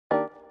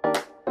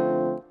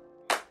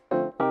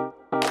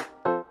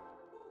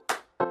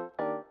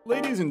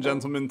Ladies and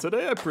gentlemen,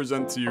 today I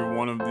present to you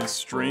one of the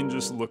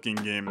strangest looking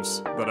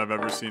games that I've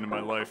ever seen in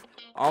my life.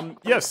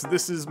 Yes,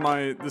 this is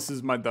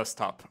my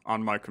desktop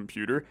on my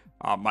computer,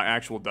 my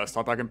actual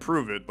desktop. I can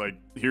prove it. Like,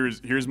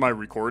 here's my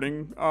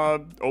recording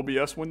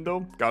OBS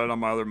window. Got it on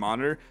my other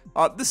monitor.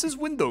 This is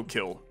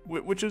Windowkill,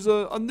 which is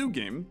a new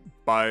game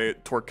by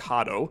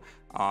Torquato.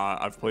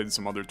 I've played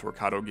some other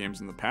Torquato games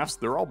in the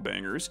past. They're all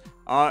bangers.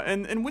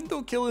 And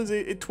Windowkill is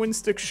a twin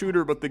stick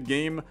shooter, but the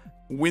game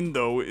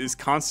window is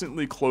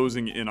constantly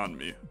closing in on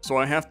me. So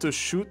I have to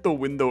shoot the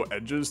window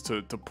edges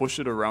to push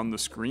it around the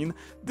screen.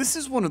 This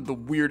is one of the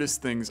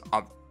weirdest things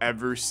I've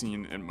ever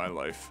seen in my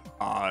life.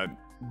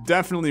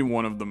 Definitely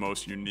one of the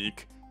most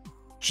unique.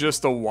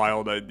 Just a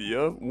wild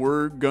idea.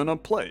 We're gonna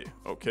play,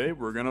 okay?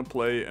 We're gonna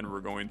play and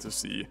we're going to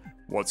see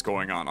what's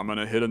going on. I'm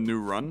gonna hit a new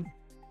run.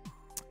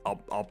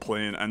 I'll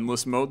play in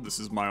endless mode. This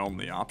is my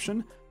only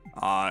option.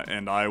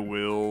 And I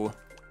will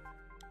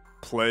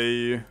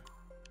play...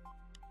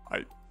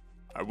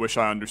 I wish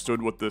I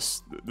understood what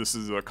this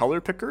is. A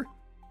color picker?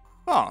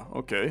 Ah,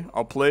 okay.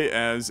 I'll play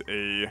as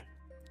a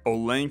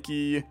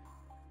Olexa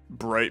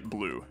bright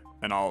blue.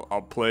 And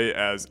I'll play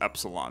as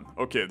Epsilon.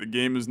 Okay, the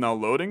game is now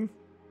loading.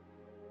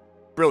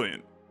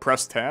 Brilliant.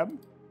 Press tab.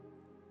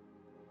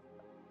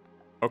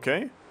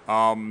 Okay.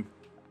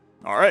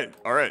 Alright.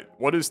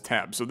 What is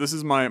tab? So this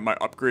is my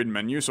upgrade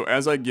menu. So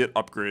as I get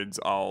upgrades,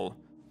 I'll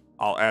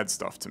add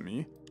stuff to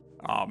me.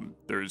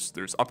 There's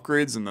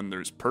upgrades and then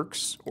there's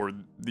perks, or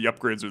the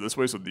upgrades are this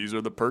way. So these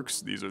are the perks.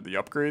 These are the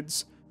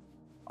upgrades.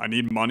 I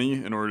need money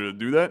in order to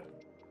do that.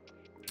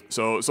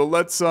 So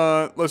let's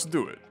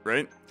do it,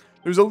 right?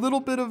 There's a little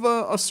bit of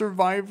a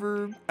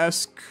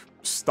Survivor-esque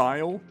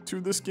style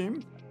to this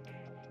game.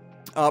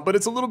 But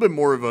it's a little bit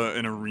more of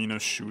an arena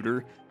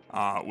shooter,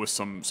 with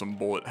some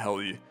bullet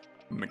heli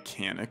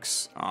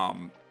mechanics.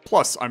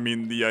 Plus, I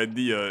mean, the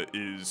idea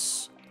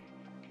is...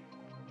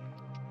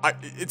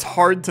 it's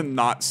hard to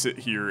not sit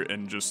here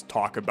and just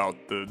talk about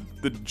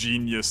the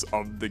genius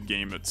of the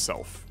game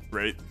itself,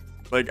 right?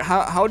 Like,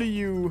 how do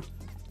you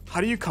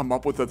come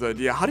up with that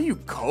idea? How do you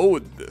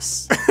code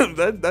this?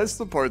 That's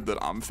the part that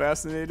I'm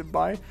fascinated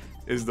by,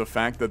 is the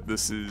fact that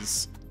this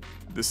is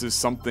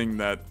something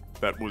that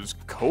was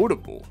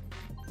codable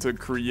to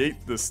create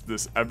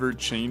this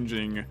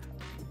ever-changing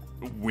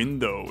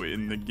window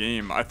in the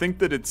game. I think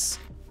that it's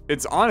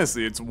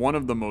honestly, it's one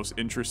of the most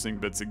interesting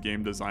bits of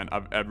game design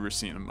I've ever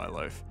seen in my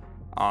life.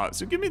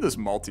 So give me this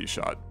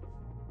multi-shot.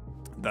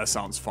 That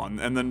sounds fun.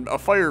 And then a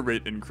fire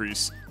rate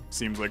increase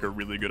seems like a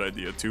really good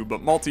idea too.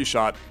 But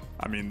multi-shot,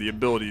 I mean, the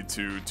ability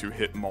to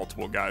hit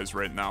multiple guys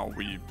right now,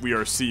 we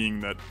are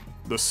seeing that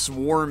the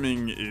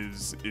swarming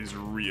is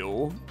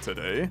real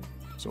today.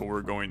 So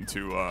we're going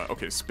to,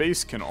 okay,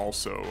 space can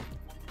also,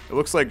 it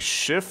looks like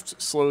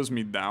shift slows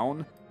me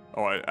down.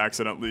 Oh, I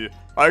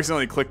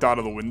accidentally clicked out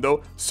of the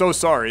window. So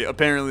sorry.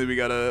 Apparently we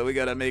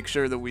gotta make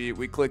sure that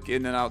we click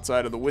in and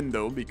outside of the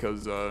window,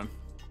 because the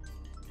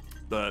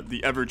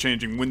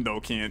ever-changing window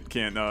can't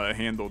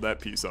handle that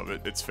piece of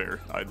it. It's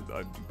fair.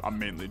 I'm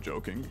mainly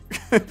joking.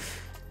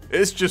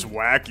 It's just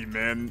wacky,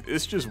 man.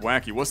 It's just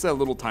wacky. What's that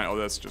little tiny? Oh,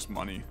 that's just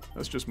money.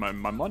 That's just my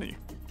money.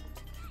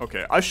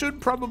 Okay, I should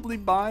probably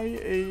buy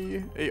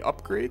a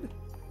upgrade,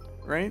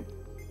 right?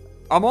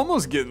 I'm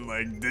almost getting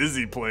like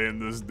dizzy playing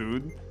this,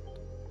 dude.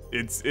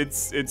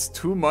 It's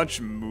too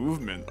much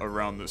movement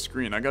around the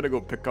screen. I gotta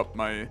go pick up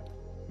my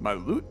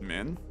loot,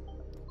 man.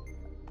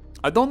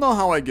 I don't know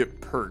how I get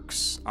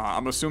perks.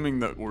 I'm assuming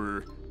that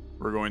we're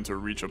going to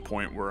reach a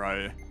point where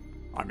I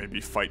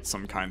maybe fight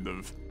some kind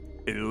of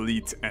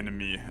elite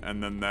enemy,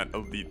 and then that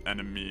elite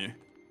enemy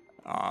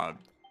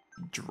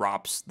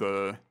drops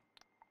the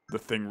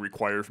thing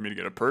required for me to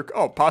get a perk.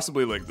 Oh,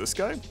 possibly like this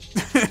guy?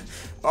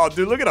 Oh,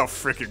 dude, look at how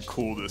freaking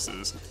cool this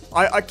is.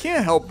 I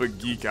can't help but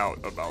geek out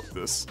about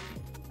this,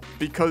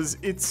 because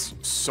it's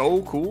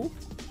so cool,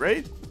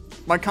 right?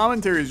 My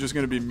commentary is just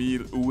going to be me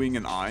oohing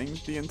and eyeing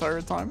the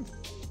entire time.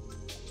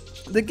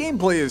 The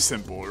gameplay is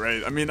simple,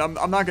 right? I mean, I'm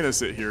not going to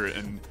sit here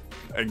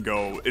and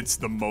go, it's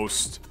the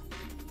most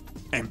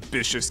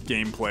ambitious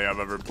gameplay I've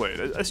ever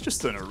played. It's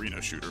just an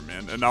arena shooter,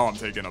 man. And now I'm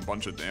taking a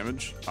bunch of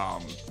damage.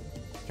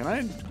 Can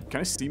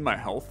I see my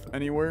health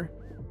anywhere?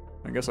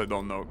 I guess I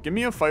don't know. Give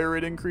me a fire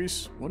rate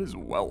increase. What is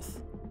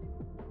wealth?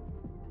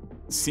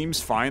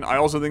 Seems fine. I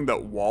also think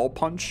that wall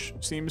punch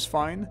seems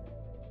fine.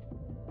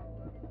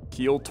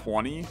 Heal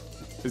 20.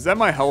 Is that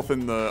my health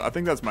in the... I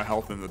think that's my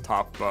health in the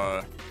top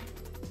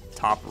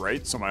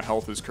right. So my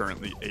health is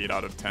currently 8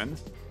 out of 10,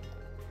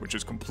 which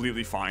is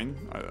completely fine.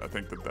 I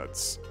think that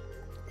that's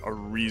a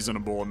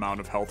reasonable amount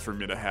of health for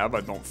me to have.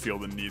 I don't feel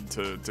the need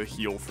to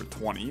heal for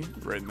 20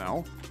 right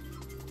now.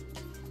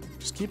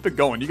 Just keep it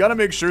going. You got to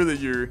make sure that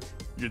you're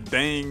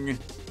dang...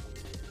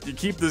 You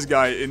keep this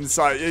guy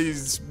inside.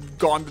 He's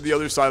gone to the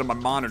other side of my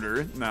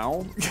monitor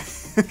now.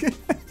 This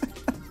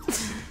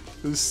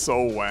is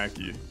so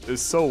wacky.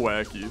 It's so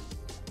wacky.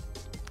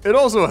 It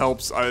also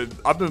helps.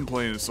 I've been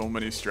playing so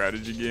many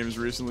strategy games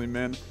recently,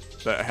 man,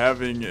 that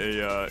having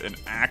an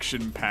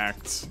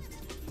action-packed,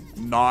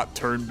 not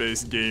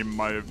turn-based game,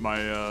 my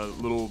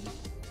little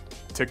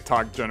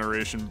TikTok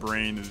generation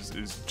brain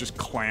is just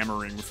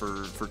clamoring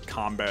for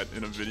combat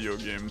in a video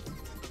game.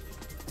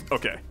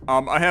 Okay,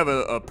 I have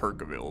a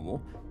perk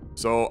available.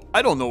 So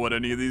I don't know what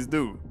any of these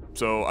do.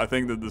 So I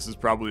think that this is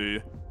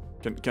probably...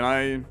 Can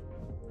I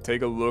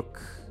take a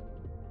look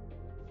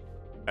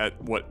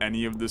at what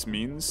any of this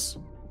means?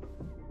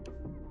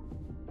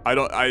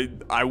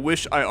 I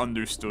wish I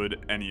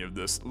understood any of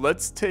this.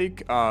 Let's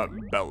take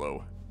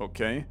Bellow,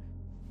 okay?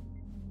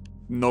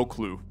 No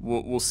clue.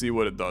 We'll see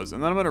what it does.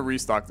 And then I'm gonna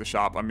restock the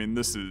shop. I mean,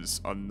 this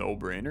is a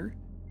no-brainer.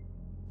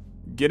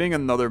 Getting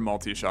another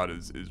multi-shot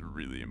is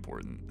really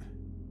important.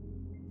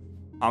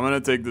 I'm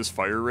gonna take this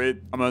fire rate.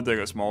 I'm gonna take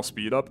a small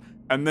speed up,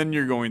 and then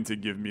you're going to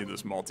give me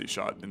this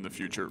multi-shot in the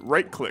future.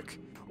 Right click.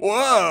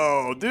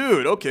 Whoa,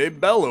 dude. Okay,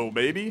 Bellow,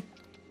 baby.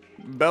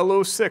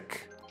 Bellow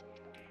sick.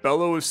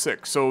 Bellow is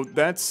sick. So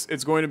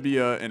it's going to be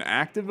an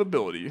active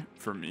ability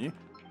for me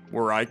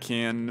where I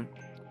can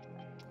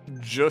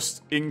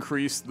just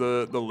increase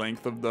the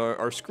length of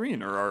our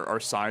screen or our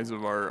size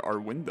of our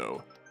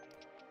window.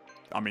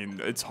 I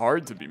mean, it's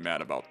hard to be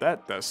mad about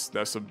that.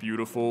 That's a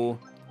beautiful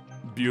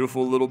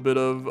little bit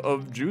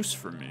of juice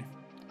for me.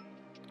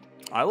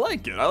 I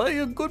like it. I like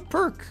a good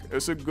perk.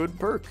 It's a good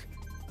perk.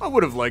 I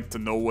would have liked to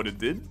know what it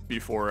did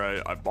before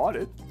I bought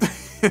it.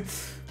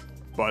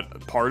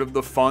 But part of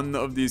the fun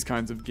of these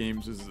kinds of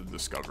games is the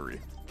discovery.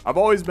 I've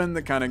always been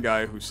the kind of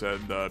guy who said,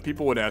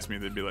 people would ask me,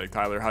 they'd be like,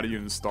 Tyler, how do you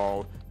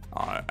install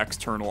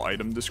external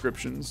item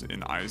descriptions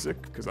in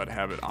Isaac? Because I'd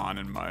have it on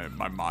in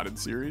my modded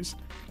series.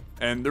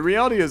 And the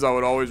reality is I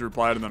would always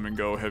reply to them and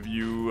go, have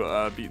you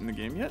beaten the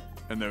game yet?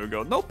 And they would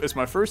go, nope, it's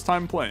my first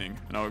time playing.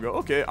 And I would go,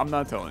 okay, I'm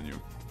not telling you.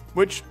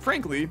 Which,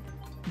 frankly,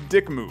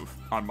 dick move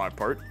on my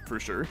part, for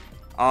sure.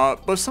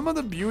 But some of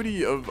the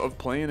beauty of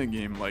playing a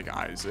game like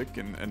Isaac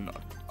and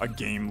a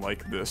game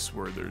like this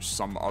where there's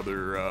some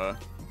other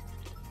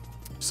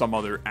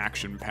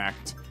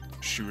action-packed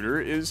shooter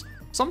is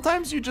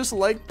sometimes you just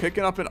like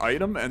picking up an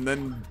item and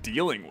then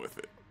dealing with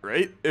it,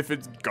 right? If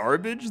it's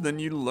garbage, then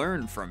you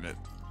learn from it.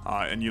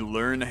 And you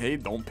learn, hey,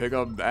 don't pick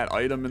up that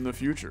item in the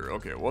future.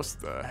 Okay, what's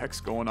the heck's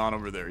going on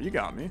over there? You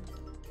got me.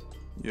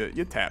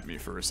 You tapped me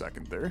for a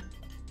second there.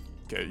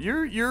 Okay,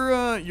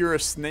 you're a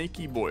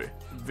snaky boy.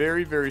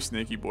 Very, very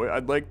snaky boy.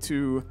 I'd like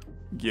to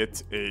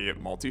get a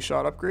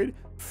multi-shot upgrade.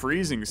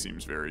 Freezing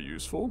seems very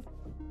useful.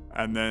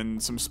 And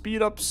then some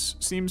speed ups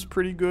seems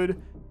pretty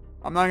good.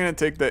 I'm not going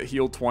to take that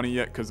heal 20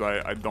 yet because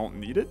I don't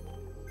need it.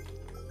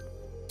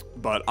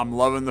 But I'm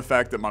loving the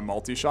fact that my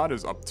multi-shot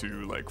is up to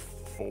like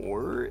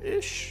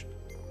 4-ish.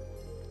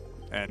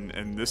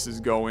 And this is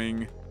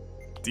going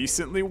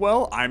decently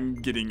well. I'm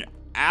getting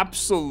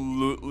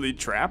absolutely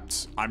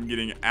trapped.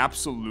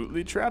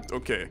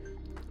 Okay.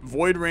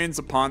 Void rains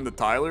upon the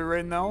Tyler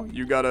right now.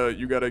 You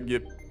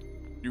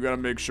gotta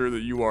make sure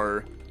that you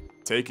are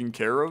taken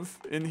care of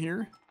in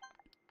here.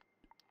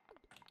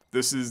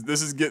 This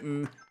is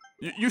getting...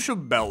 You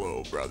should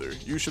bellow, brother.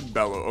 You should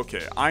bellow.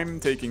 Okay, I'm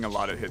taking a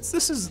lot of hits.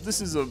 This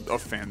is a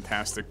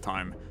fantastic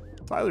time.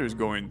 Tyler's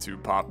going to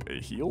pop a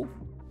heal.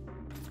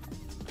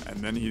 And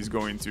then he's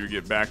going to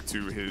get back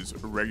to his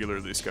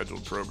regularly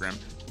scheduled program.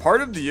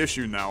 Part of the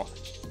issue now,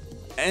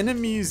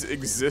 enemies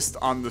exist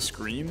on the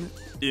screen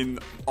in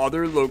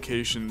other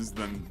locations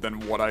than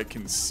what I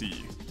can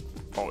see.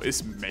 Oh,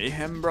 it's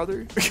mayhem,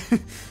 brother.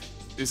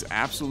 It's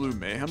absolute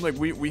mayhem. Like,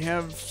 we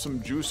have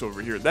some juice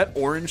over here. That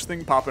orange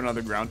thing popping on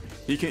the ground,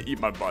 he can eat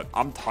my butt.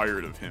 I'm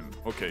tired of him.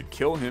 Okay,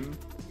 kill him.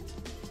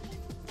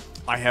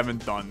 I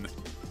haven't done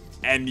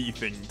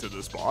anything to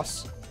this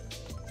boss.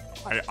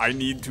 I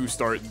need to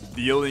start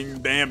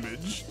dealing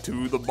damage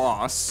to the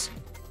boss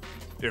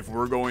if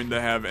we're going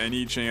to have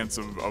any chance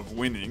of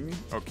winning,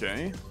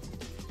 okay?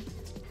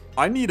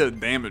 I need a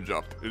damage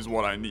up is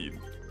what I need.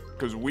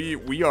 Because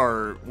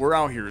we're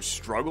out here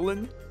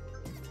struggling.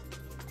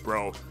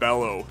 Bro,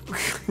 bellow.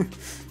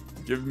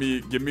 give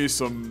me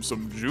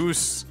some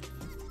juice.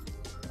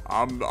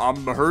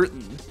 I'm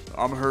hurting.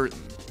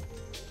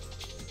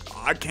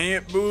 I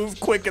can't move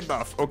quick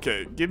enough.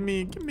 Okay, give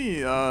me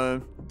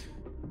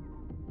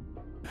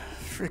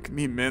frick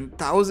me, man.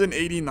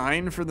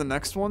 1089 for the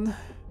next one?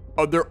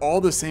 Oh, they're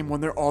all the same.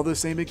 When they're all the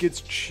same, it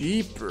gets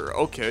cheaper.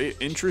 Okay,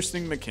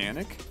 interesting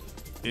mechanic.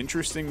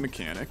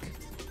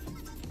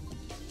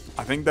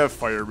 I think that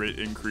fire rate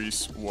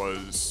increase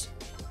was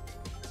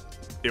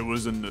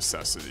a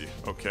necessity,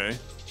 okay?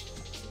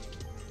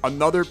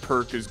 Another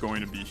perk is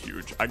going to be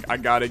huge. I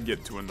gotta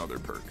get to another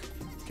perk,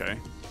 okay?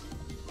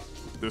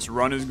 This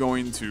run is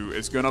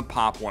it's gonna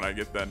pop when I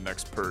get that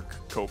next perk.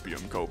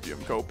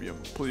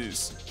 Copium,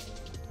 please.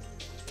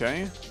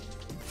 Okay.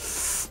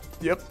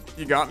 Yep,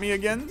 you got me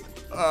again.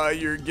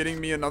 You're getting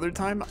me another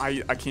time.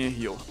 I can't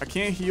heal.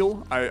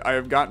 I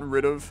have gotten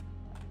rid of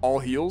all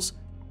heals.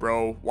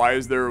 Bro, why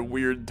is there a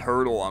weird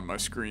turtle on my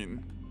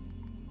screen?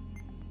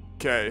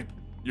 Okay.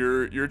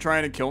 You're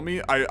trying to kill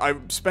me?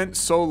 I've spent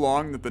so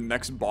long that the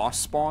next boss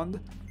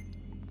spawned.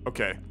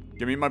 Okay.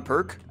 Give me my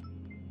perk.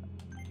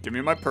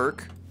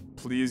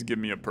 Please give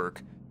me a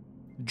perk.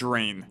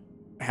 Drain.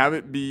 Have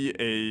it be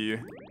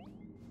a...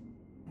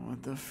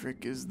 What the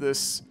frick is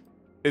this?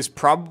 is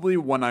probably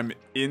when I'm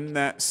in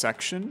that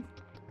section.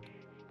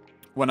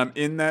 When I'm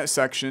in that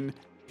section,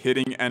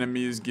 hitting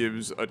enemies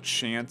gives a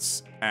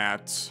chance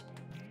at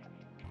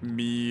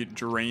me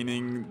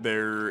draining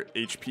their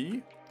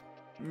HP.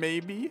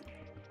 Maybe,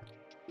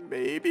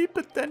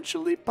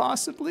 potentially,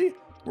 possibly.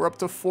 We're up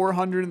to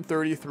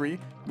 433.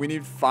 We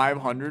need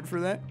 500 for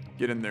that.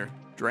 Get in there.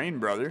 Drain,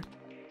 brother.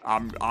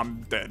 I'm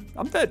dead.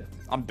 I'm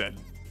dead.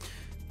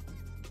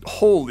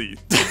 Holy.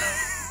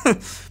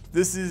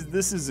 This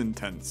is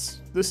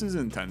intense. This is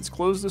intense.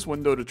 Close this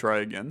window to try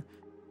again.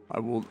 I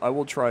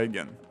will try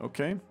again,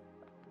 okay?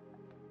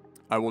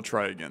 I will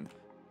try again.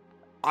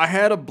 I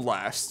had a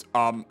blast.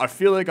 I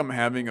feel like I'm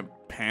having a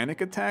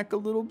panic attack a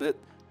little bit.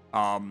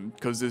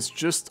 Because it's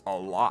just a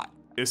lot.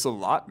 It's a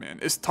lot, man.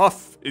 It's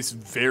tough. It's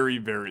very,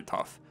 very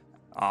tough.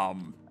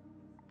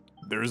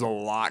 There's a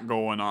lot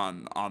going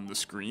on the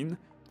screen.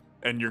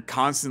 And you're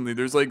constantly,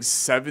 there's like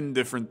 7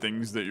 different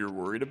things that you're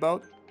worried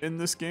about in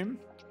this game.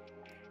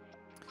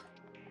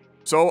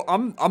 So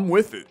I'm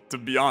with it, to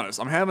be honest.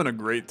 I'm having a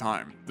great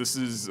time. This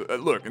is,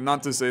 look,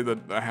 not to say that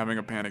having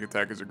a panic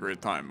attack is a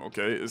great time,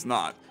 okay? It's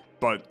not.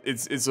 But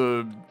it's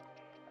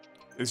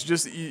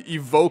just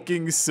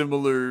evoking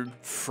similar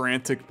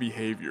frantic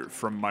behavior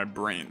from my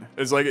brain.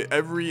 It's like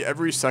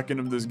every second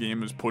of this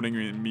game is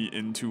putting me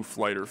into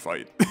flight or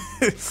fight.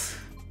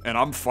 And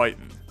I'm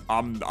fighting.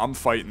 I'm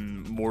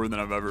fighting more than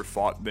I've ever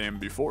fought damn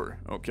before,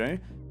 okay?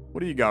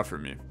 What do you got for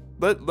me?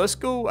 Let's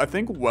go. I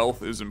think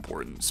wealth is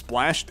important.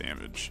 Splash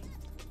damage.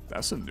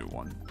 That's a new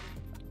one.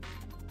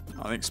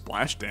 I think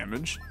splash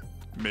damage.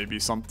 Maybe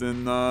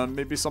something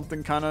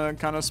kind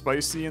of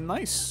spicy and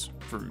nice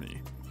for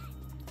me.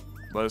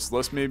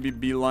 Let's maybe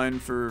beeline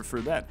for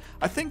that.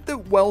 I think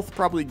that wealth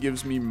probably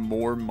gives me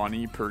more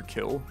money per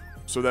kill.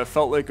 So that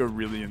felt like a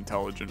really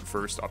intelligent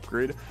first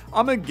upgrade.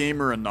 I'm a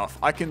gamer enough.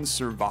 I can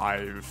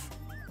survive.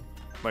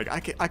 Like,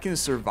 I can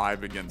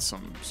survive against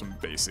some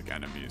basic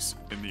enemies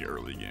in the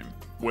early game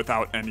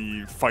without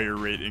any fire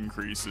rate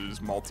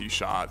increases,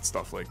 multi-shot,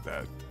 stuff like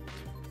that.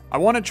 I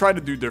want to try to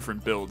do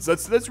different builds.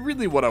 That's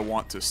really what I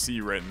want to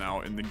see right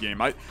now in the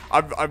game.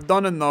 I've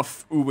done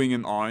enough oohing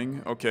and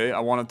awing, okay?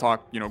 I want to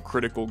talk,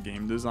 critical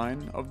game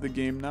design of the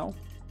game now.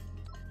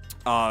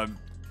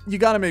 You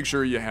got to make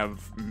sure you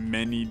have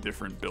many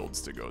different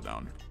builds to go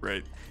down,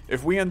 right?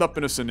 If we end up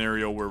in a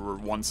scenario where we're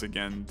once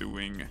again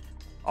doing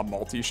a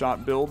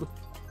multi-shot build,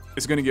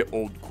 it's going to get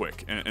old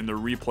quick, and the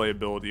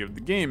replayability of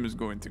the game is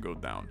going to go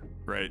down,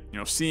 right?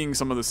 Seeing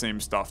some of the same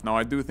stuff. Now,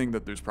 I do think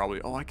that there's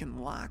probably, I can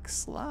lock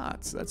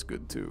slots. That's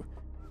good, too.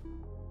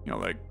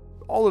 Like,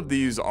 all of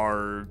these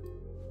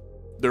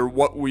they're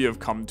what we have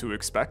come to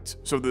expect.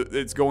 So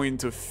it's going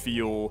to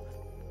feel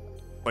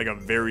like a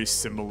very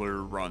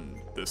similar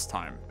run this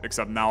time,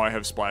 except now I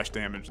have splash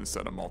damage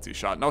instead of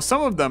multi-shot. Now,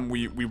 some of them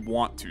we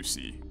want to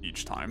see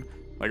each time.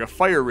 Like, a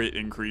fire rate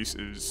increase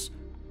is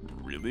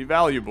really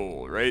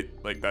valuable, right?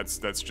 Like, that's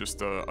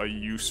just a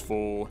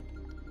useful...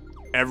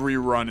 Every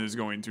run is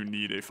going to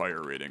need a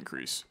fire rate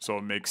increase, so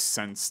it makes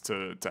sense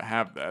to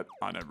have that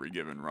on every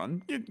given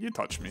run. You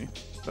touch me.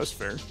 That's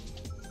fair.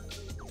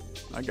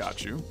 I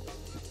got you.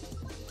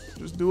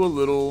 Just do a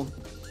little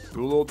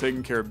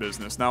taking care of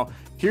business. Now,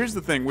 here's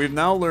the thing. We've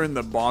now learned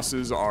that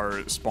bosses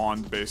are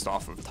spawned based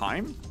off of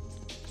time.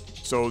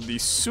 So the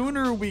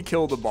sooner we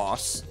kill the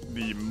boss,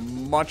 the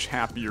much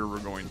happier we're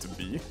going to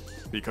be,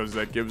 because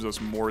that gives us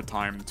more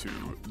time to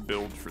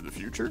build for the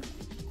future.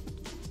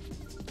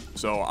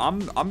 So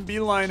I'm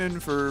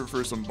beelining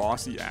for some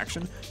bossy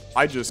action.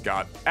 I just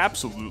got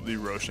absolutely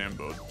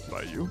Rochambeau'd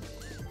by you.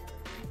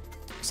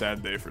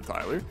 Sad day for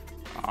Tyler.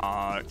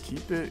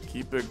 Keep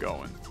it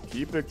going.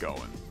 Keep it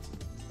going.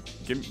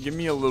 Give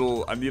me a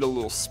little, I need a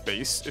little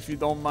space if you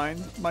don't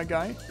mind, my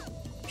guy.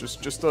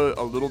 Just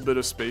a little bit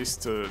of space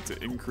to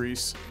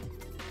increase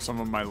some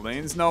of my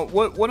lanes. Now,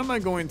 what am I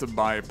going to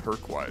buy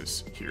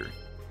perk-wise here?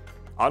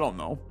 I don't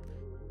know.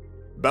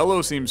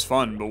 Bellow seems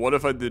fun, but what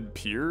if I did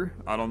Pier?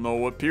 I don't know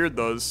what Pier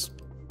does,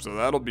 so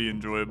that'll be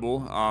enjoyable.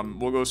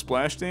 We'll go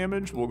splash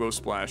damage. We'll go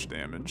splash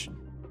damage.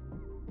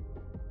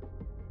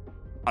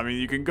 I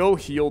mean, you can go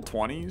heal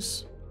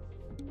 20s.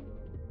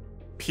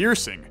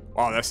 Piercing.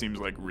 Wow, that seems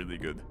like really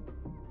good.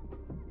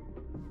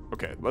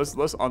 Okay,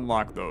 let's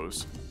unlock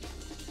those.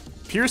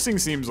 Piercing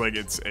seems like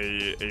it's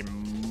a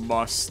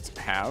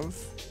must-have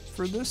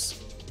for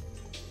this.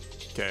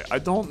 Okay, I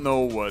don't know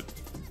what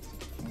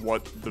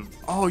the...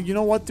 Oh, you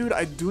know what, dude?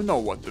 I do know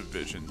what the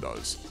vision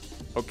does.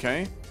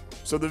 Okay?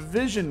 So the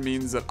vision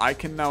means that I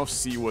can now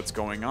see what's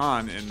going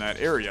on in that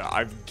area.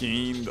 I've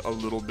gained a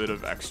little bit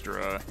of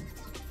extra...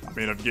 I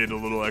mean, I've gained a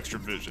little extra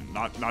vision.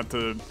 Not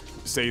to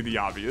say the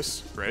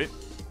obvious, right?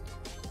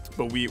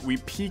 But we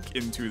peek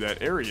into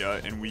that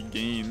area and we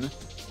gain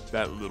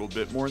that little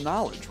bit more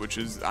knowledge, which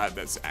is...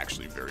 that's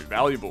actually very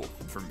valuable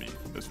for me.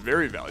 That's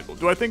very valuable.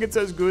 Do I think it's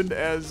as good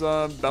as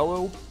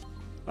Bellow?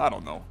 I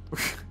don't know.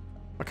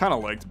 I kind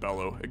of liked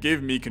Bellow. It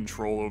gave me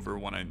control over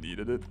when I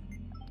needed it.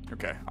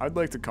 Okay, I'd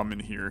like to come in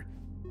here.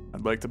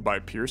 I'd like to buy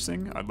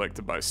Piercing. I'd like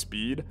to buy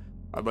Speed.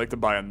 I'd like to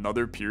buy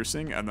another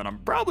piercing, and then I'm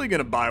probably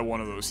gonna buy one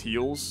of those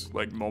heals,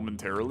 like,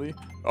 momentarily.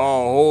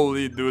 Oh,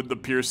 holy dude, the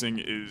piercing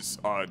is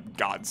a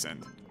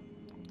godsend.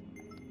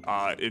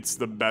 It's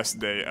the best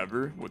day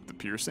ever with the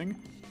piercing.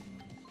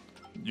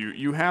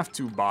 You have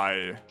to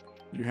buy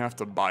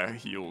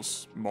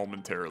heals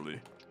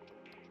momentarily.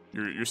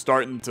 You're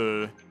starting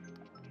to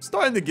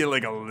get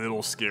like a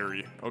little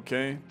scary,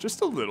 okay?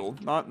 Just a little,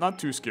 not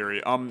too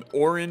scary.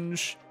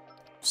 Orange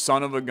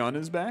son of a gun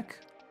is back.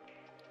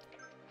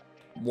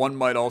 One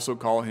might also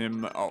call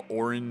him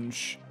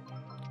Orange.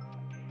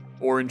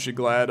 Orange, you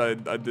glad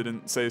I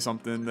didn't say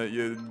something that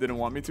you didn't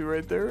want me to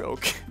right there?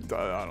 Okay,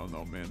 I don't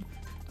know, man.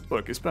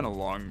 Look, it's been a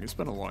long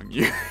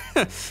year.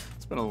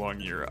 It's been a long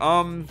year.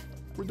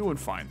 We're doing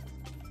fine.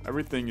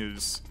 Everything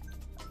is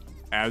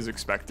as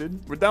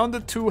expected. We're down to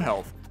 2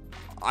 health.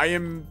 I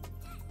am...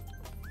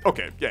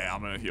 Okay, yeah,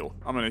 I'm gonna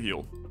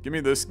heal. Give me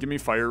this, give me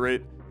fire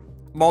rate.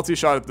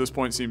 Multi-shot at this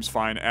point seems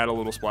fine. Add a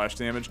little splash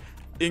damage.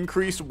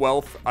 Increased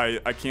wealth,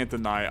 I can't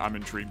deny I'm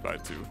intrigued by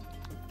too.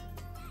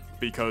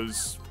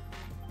 Because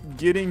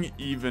getting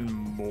even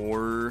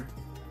more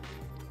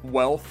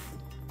wealth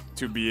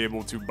to be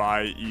able to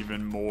buy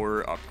even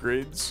more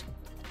upgrades,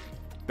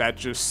 that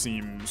just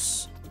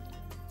seems...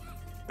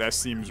 That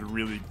seems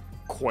really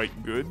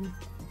quite good.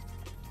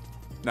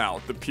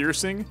 Now, the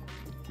piercing,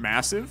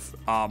 massive.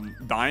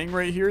 Dying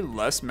right here,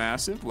 less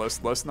massive.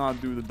 Let's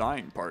not do the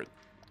dying part.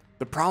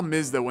 The problem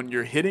is that when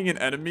you're hitting an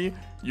enemy,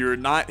 you're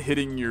not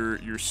hitting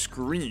your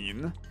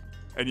screen,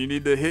 and you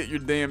need to hit your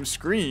damn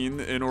screen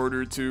in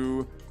order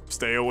to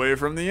stay away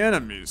from the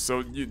enemies.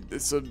 So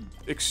it's an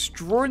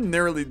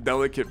extraordinarily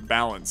delicate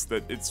balance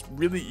that it's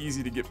really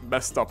easy to get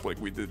messed up like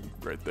we did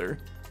right there.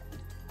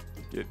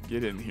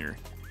 Get in here.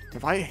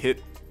 Have I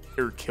hit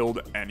or killed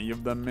any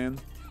of them, man?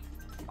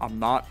 I'm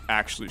not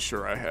actually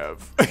sure I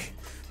have,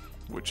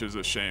 which is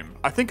a shame.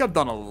 I think I've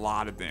done a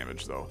lot of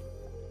damage though.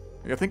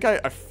 Like, I think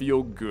I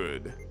feel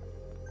good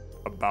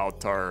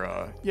about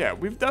our, yeah,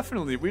 we've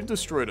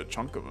destroyed a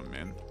chunk of them,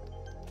 man.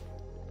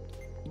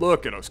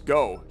 Look at us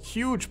go.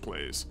 Huge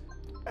plays.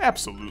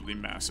 Absolutely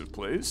massive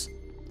plays.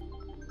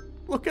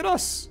 Look at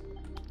us.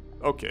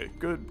 Okay,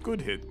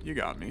 good hit. You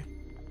got me.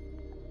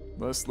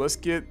 Let's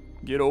get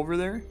over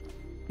there.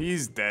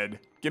 He's dead.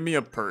 Give me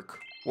a perk.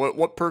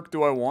 What perk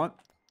do I want?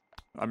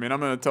 I mean, I'm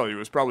gonna tell you,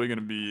 it's probably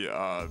gonna be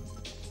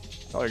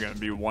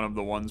one of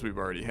the ones we've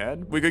already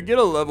had. We could get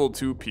a level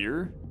 2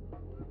 pier.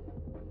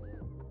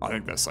 I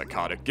think that's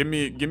psychotic. Give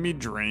me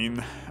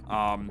drain.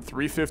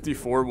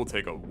 354 will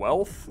take a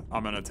wealth.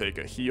 I'm gonna take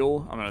a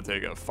heal. I'm gonna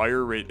take a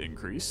fire rate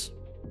increase.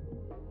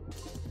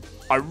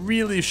 I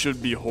really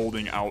should be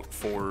holding out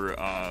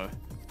for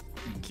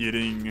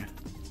getting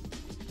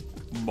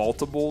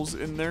multiples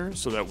in there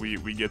so that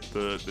we get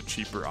the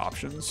cheaper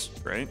options,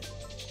 right?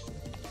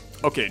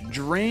 Okay,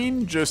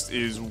 drain just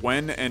is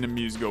when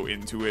enemies go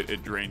into it,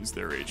 it drains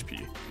their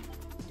HP.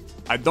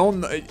 I don't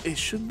know, it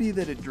should be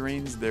that it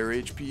drains their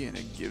HP and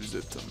it gives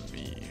it to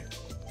me.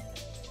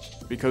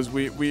 Because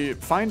we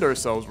find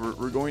ourselves,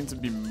 we're going to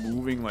be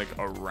moving like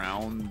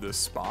around this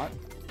spot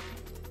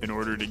in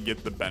order to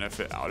get the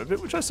benefit out of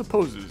it, which I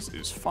suppose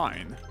is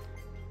fine.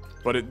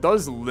 But it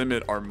does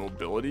limit our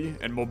mobility,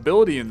 and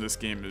mobility in this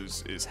game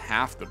is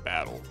half the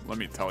battle, let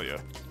me tell you.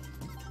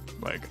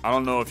 Like, I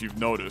don't know if you've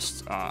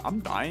noticed, I'm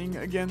dying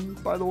again,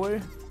 by the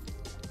way.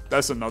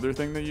 That's another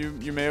thing that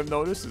you may have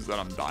noticed, is that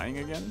I'm dying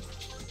again.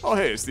 Oh,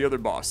 hey, it's the other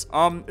boss.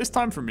 It's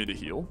time for me to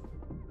heal.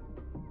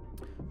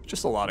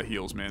 Just a lot of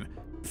heals, man.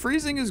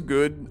 Freezing is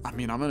good. I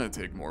mean, I'm gonna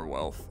take more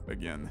wealth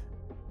again.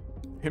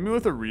 Hit me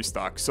with a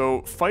restock.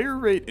 So, fire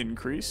rate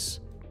increase.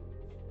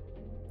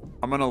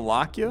 I'm gonna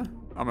lock you.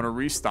 I'm gonna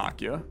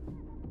restock you.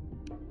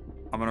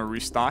 I'm gonna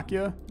restock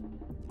you.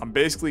 I'm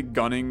basically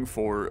gunning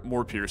for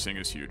more piercing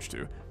is huge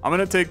too. I'm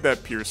gonna take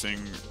that piercing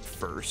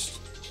first.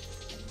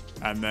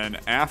 And then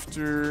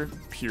after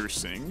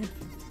piercing,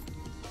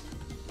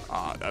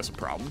 that's a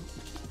problem.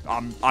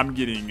 I'm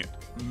getting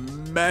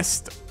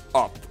messed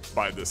up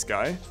by this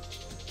guy.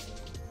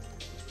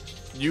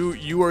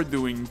 You are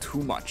doing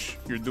too much.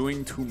 You're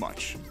doing too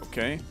much,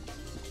 okay?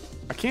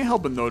 I can't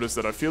help but notice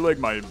that I feel like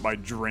my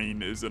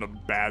drain is in a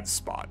bad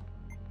spot,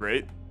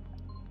 right?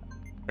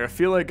 I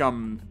feel like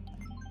I'm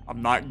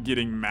not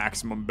getting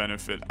maximum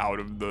benefit out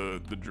of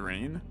the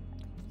drain.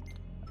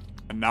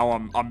 And now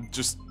I'm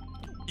just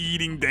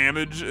eating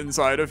damage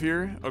inside of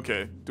here.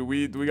 Okay, do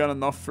we got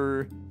enough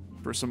for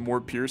some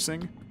more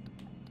piercing?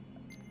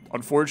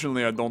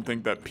 Unfortunately, I don't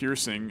think that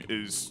piercing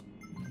is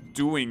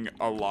doing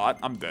a lot.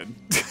 I'm dead.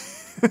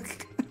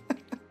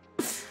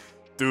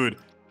 Dude,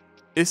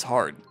 it's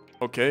hard.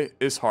 Okay,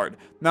 it's hard.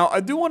 Now, I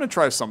do want to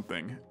try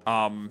something.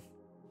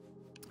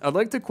 I'd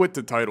like to quit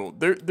the title.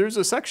 There's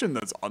a section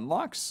that's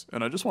unlocks,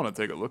 and I just want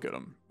to take a look at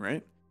them,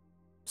 right?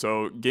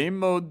 So, game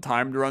mode,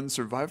 timed run,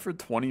 survive for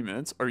 20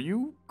 minutes. Are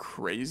you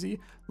crazy?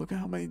 Look at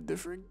how many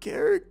different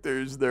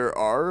characters there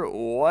are.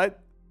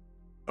 What?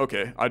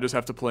 Okay, I just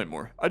have to play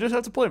more. I just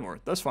have to play more.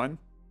 That's fine.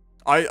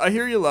 I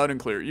hear you loud and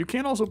clear. You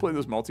can also play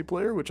this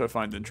multiplayer, which I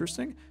find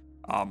interesting.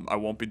 I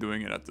won't be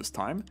doing it at this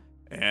time.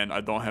 And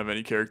I don't have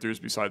any characters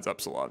besides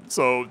Epsilon.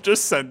 So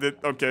just send it,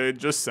 okay?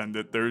 Just send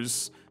it.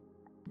 There's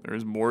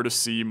more to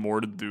see, more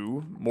to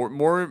do.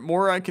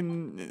 More I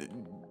can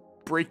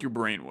break your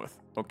brain with,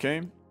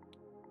 okay?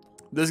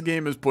 This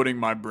game is putting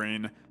my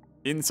brain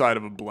inside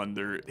of a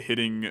blender,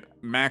 hitting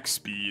max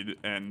speed,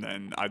 and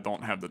then I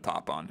don't have the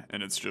top on.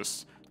 And it's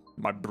just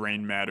my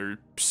brain matter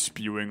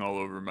spewing all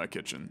over my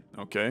kitchen,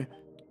 okay?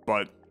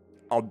 But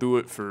I'll do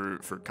it for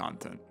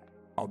content.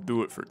 I'll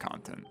do it for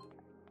content.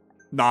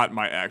 Not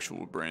my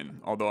actual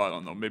brain. Although, I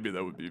don't know, maybe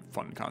that would be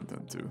fun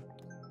content too.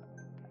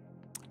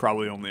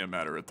 Probably only a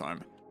matter of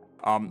time.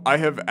 I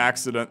have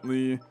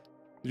accidentally...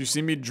 Did you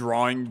see me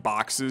drawing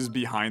boxes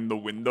behind the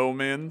window,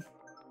 man?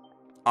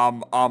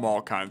 I'm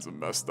all kinds of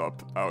messed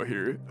up out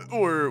here.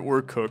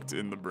 We're cooked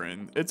in the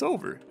brain. It's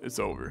over. It's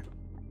over.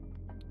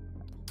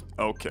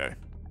 Okay.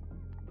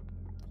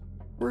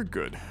 We're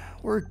good.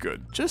 We're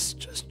good.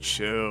 Just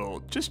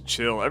chill. Just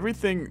chill.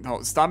 Everything.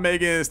 No, stop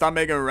making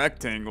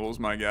rectangles,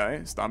 my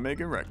guy. Stop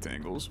making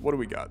rectangles. What do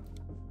we got?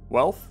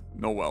 Wealth?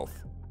 No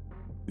wealth.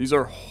 These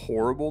are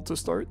horrible to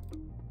start.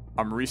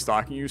 I'm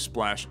restocking you.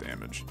 Splash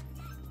damage.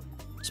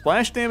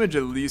 Splash damage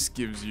at least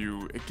gives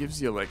you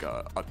like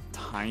a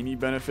tiny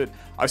benefit.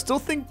 I still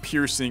think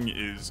piercing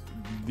is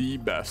the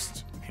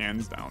best,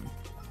 hands down.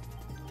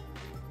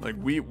 Like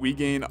we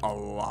gain a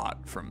lot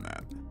from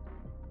that.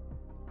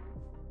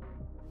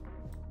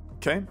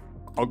 Okay,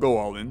 I'll go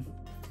all in.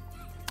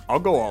 I'll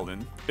go all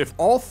in. If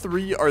all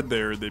three are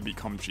there, they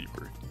become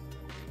cheaper.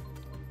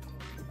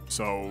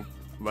 So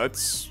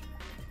let's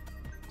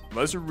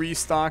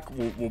restock.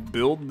 We'll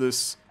build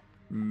this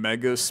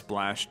mega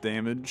splash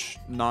damage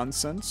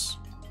nonsense.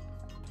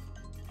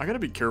 I gotta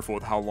be careful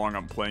with how long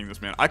I'm playing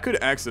this, man. I could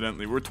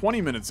accidentally, we're 20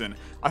 minutes in.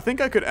 I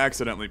think I could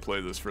accidentally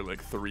play this for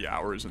like 3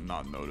 hours and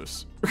not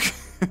notice.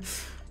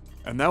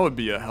 And that would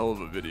be a hell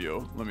of a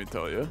video, let me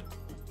tell you.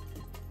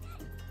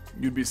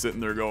 You'd be sitting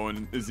there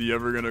going, is he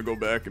ever gonna go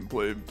back and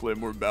play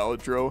more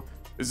Balatro?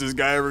 Is this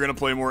guy ever gonna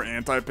play more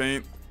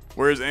anti-paint?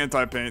 Where's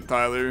anti-paint,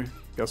 Tyler?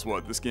 Guess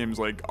what? This game's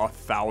like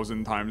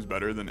 1,000 times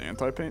better than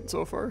anti-paint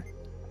so far.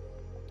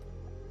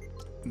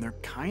 And they're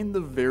kind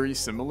of very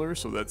similar,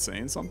 so that's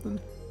saying something.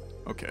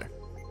 Okay.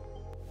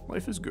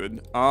 Life is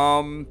good.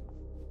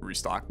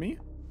 Restock me?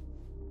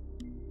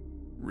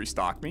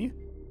 Restock me?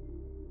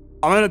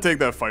 I'm gonna take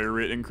that fire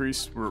rate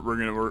increase.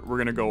 We're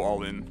gonna go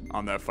all in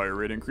on that fire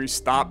rate increase.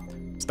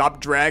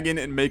 Stop dragging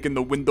and making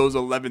the Windows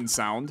 11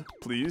 sound,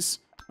 please.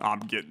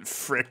 I'm getting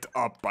fricked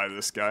up by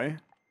this guy.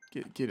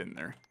 Get in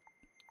there.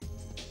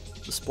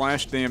 The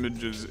splash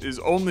damage is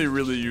only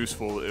really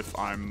useful if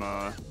I'm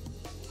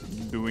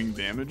doing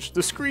damage.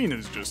 The screen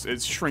is just,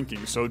 it's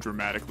shrinking so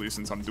dramatically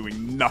since I'm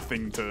doing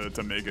nothing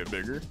to make it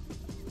bigger.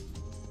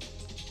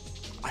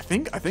 I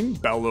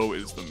think Bellow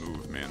is the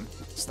move, man.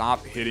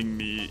 Stop hitting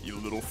me, you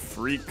little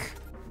freak.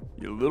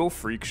 You little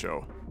freak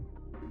show.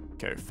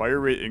 Okay, fire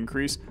rate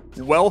increase.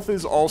 Wealth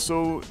is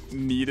also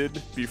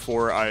needed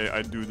before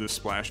I do this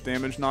splash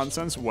damage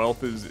nonsense.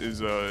 Wealth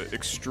is a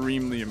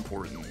extremely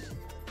important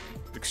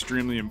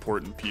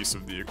piece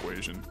of the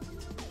equation.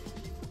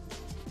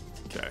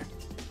 Okay.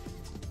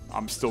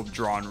 I'm still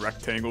drawing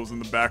rectangles in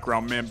the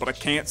background, man, but I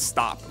can't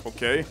stop,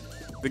 okay?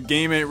 The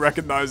game ain't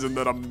recognizing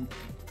that I'm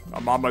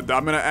on my... I'm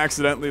gonna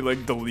accidentally,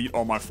 like, delete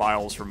all my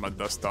files from my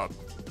desktop.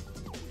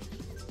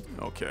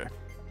 Okay.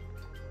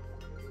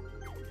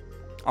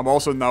 I'm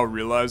also now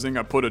realizing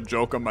I put a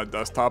joke on my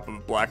desktop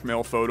of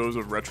blackmail photos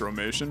of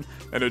Retromation,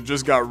 and it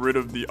just got rid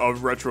of the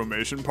of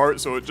Retromation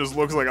part, so it just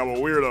looks like I'm a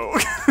weirdo.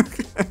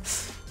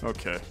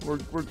 Okay,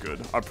 we're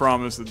good. I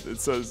promise it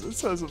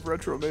says of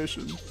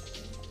Retromation.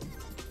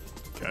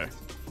 Okay.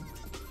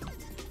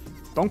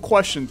 Don't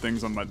question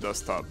things on my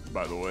desktop,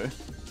 by the way.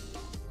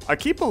 I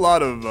keep a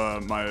lot of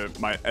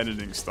my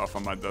editing stuff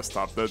on my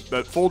desktop.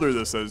 That folder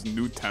that says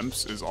new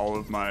temps is all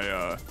of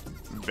my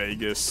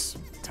Vegas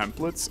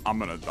templates. I'm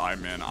gonna die,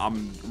 man.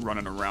 I'm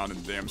running around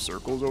in damn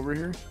circles over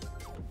here.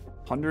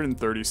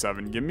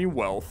 137. Give me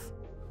wealth.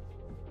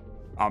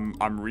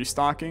 I'm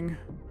restocking.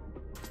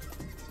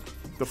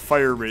 The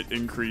fire rate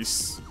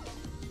increase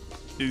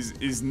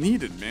is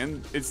needed,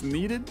 man. It's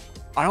needed.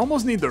 I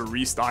almost need to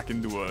restock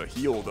into a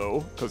heal though,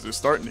 because it's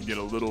starting to get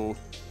a little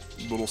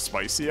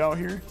spicy out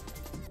here.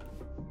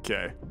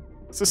 Okay.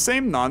 It's the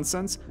same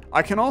nonsense.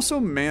 I can also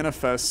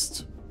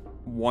manifest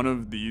one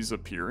of these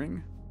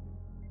appearing.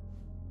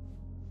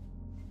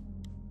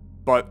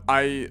 But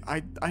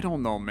I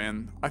don't know,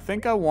 man. I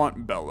think I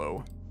want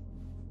Bellow.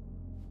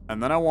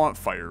 And then I want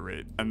fire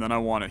rate. And then I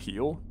want a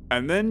heal.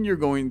 And then you're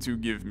going to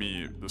give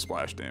me the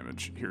splash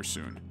damage here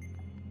soon.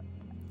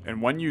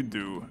 And when you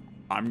do,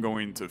 I'm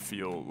going to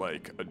feel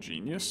like a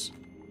genius.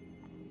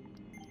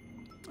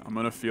 I'm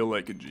gonna feel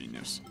like a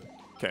genius.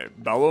 Okay,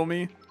 Bellow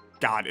me.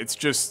 God, it's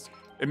just...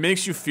 It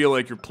makes you feel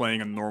like you're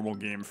playing a normal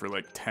game for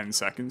like 10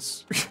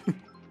 seconds.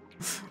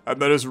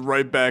 And then it's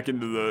right back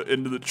into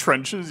the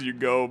trenches you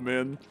go,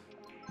 man.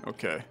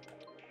 Okay.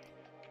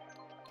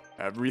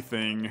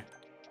 Everything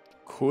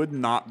could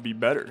not be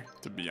better,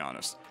 to be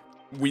honest.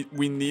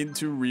 We need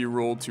to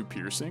reroll to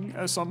piercing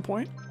at some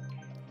point.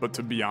 But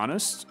to be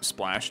honest,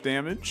 splash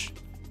damage,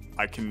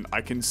 I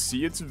can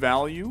see its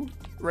value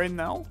right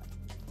now.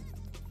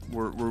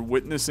 We're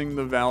witnessing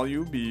the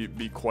value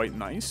be quite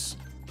nice.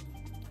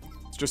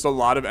 It's just a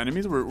lot of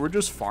enemies. We're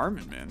just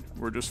farming, man.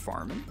 We're just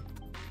farming.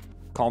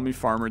 Call me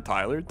Farmer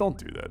Tyler. Don't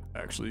do that,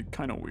 actually.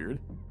 Kind of weird.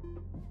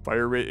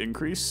 Fire rate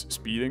increase.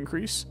 Speed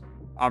increase.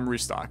 I'm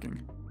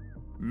restocking.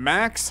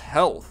 Max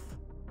health.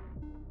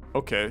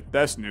 Okay,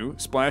 that's new.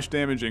 Splash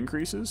damage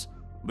increases.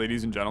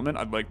 Ladies and gentlemen,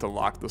 I'd like to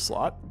lock the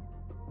slot.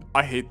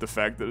 I hate the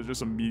fact that it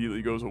just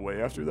immediately goes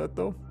away after that,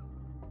 though.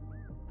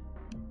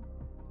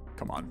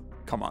 Come on.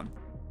 Come on.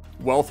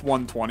 Wealth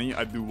 120.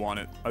 I do want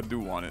it. I do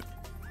want it.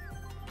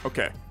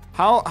 Okay.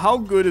 How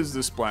good is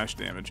this splash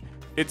damage?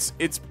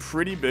 It's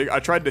pretty big. I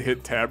tried to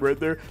hit tab right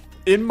there.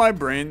 In my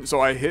brain, so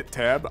I hit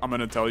tab. I'm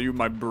going to tell you,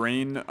 my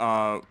brain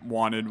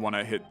wanted when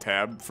I hit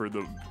tab for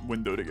the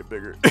window to get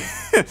bigger.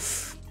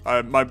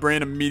 My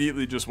brain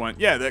immediately just went,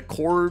 yeah, that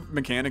core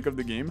mechanic of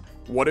the game,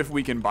 what if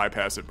we can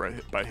bypass it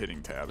by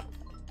hitting tab?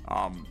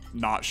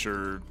 Not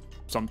sure.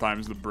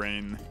 Sometimes the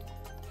brain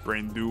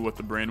do what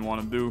the brain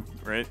want to do,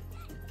 right?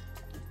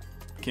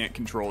 Can't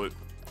control it.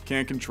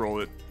 Can't control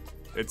it.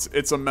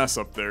 It's a mess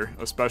up there,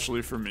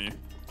 especially for me.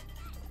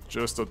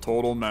 Just a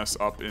total mess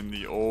up in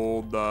the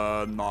old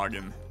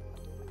noggin.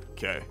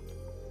 Okay.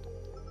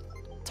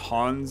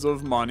 Tons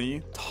of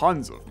money.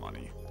 Tons of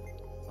money.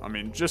 I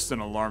mean, just an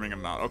alarming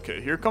amount. Okay,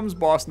 here comes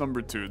boss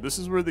number 2. This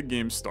is where the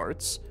game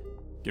starts.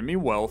 Give me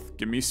wealth.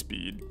 Give me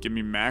speed. Give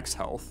me max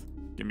health.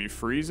 Give me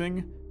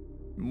freezing.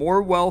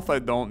 More wealth I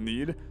don't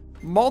need.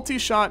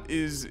 Multi-shot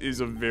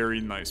is a very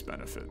nice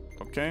benefit,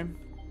 okay?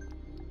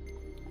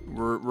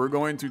 We're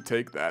going to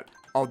take that.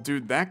 Oh,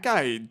 dude, that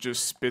guy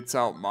just spits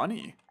out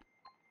money.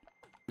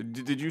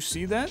 Did you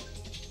see that?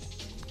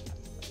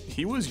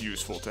 He was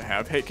useful to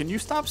have. Hey, can you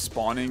stop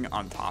spawning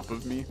on top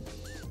of me?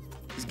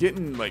 He's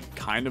getting, like,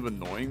 kind of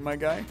annoying, my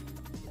guy.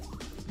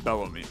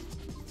 Bellamy.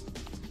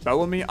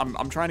 Bellamy,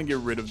 I'm trying to get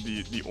rid of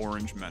the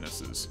orange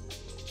menaces.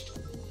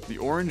 The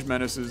orange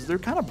menaces, they're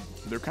kind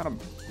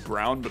of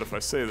brown, but if I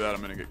say that,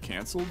 I'm gonna get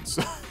canceled.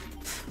 So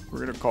we're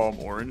gonna call them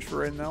orange for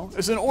right now.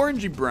 It's an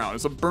orangey brown.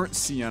 It's a burnt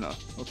sienna,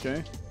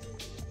 okay?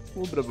 A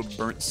little bit of a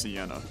burnt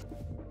sienna.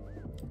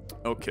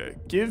 Okay,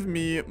 give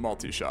me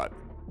multi-shot.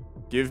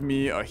 Give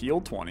me a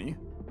heal 20.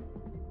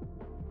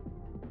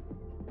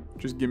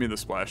 Just give me the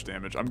splash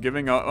damage. I'm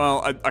giving up.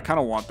 Well, I kind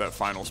of want that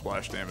final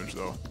splash damage,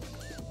 though.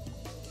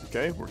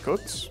 Okay, we're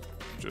cooked.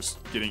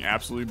 Just getting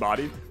absolutely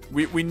bodied.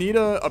 We need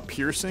a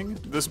piercing.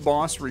 This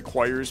boss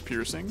requires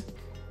piercing.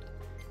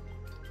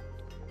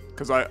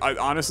 Because I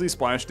honestly,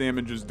 splash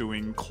damage is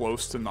doing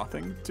close to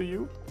nothing to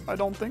you, I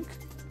don't think.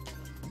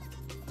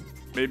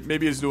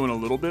 Maybe it's doing a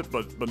little bit,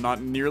 but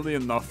not nearly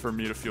enough for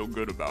me to feel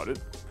good about it.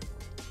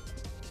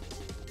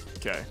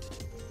 Okay.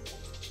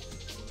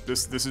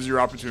 This is your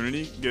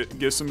opportunity.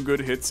 Get some good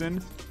hits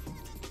in.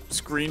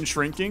 Screen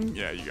shrinking.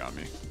 Yeah, you got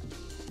me.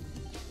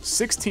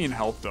 16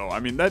 health, though. I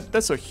mean,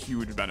 that's a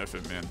huge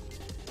benefit, man.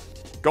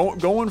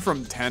 Going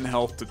from 10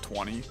 health to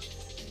 20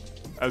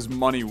 as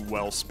money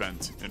well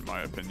spent, in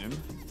my opinion.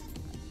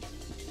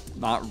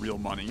 Not real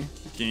money.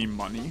 Game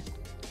money.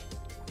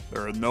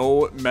 There are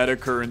no meta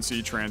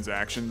currency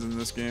transactions in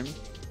this game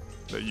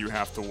that you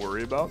have to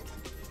worry about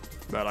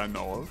that I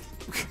know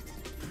of.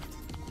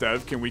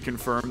 Dev, can we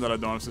confirm that I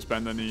don't have to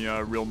spend any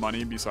real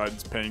money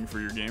besides paying for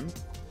your game?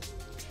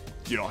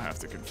 You don't have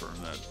to confirm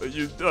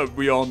that.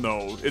 We all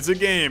know. It's a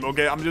game,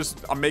 okay?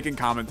 I'm making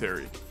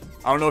commentary.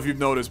 I don't know if you've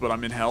noticed, but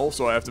I'm in hell,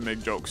 so I have to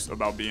make jokes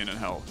about being in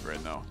hell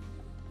right now.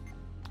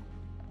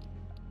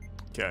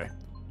 Okay.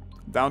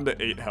 Down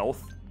to 8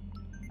 health.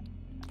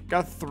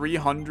 Got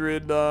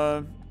 300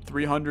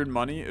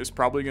 money. It's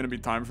probably going to be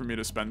time for me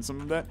to spend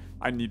some of that.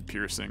 I need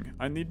piercing.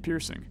 I need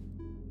piercing.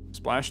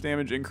 Splash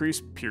damage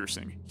increase,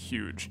 piercing.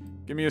 Huge.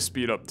 Give me a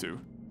speed up too.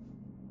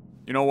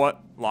 You know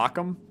what? Lock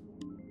them.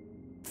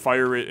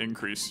 Fire rate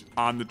increase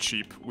on the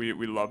cheap. We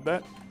love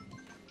that.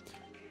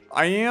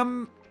 I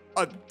am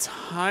a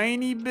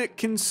tiny bit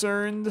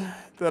concerned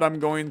that I'm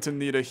going to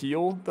need a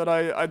heal that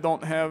I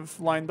don't have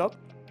lined up.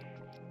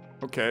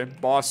 Okay,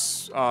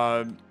 boss,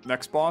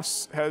 next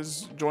boss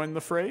has joined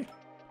the fray.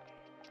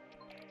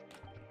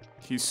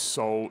 He's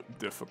so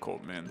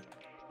difficult, man.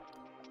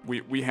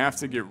 We have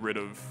to get rid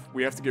of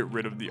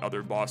the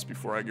other boss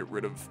before I get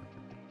rid of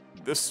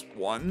this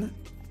one.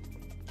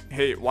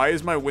 Hey, why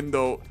is my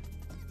window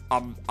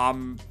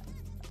I'm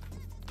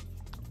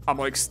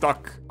like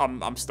stuck.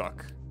 I'm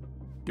stuck.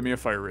 Give me a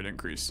fire rate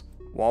increase.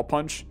 Wall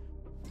punch.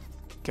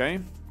 Okay.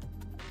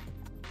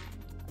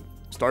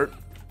 Start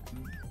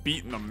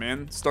beating them,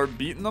 man. Start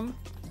beating them.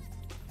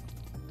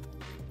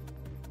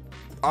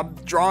 I'm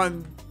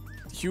drawing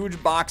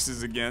huge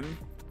boxes again.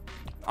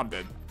 I'm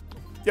dead.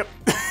 Yep.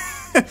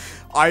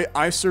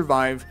 I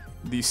survive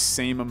the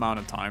same amount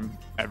of time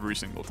every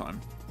single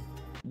time.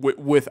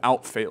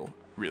 Without fail,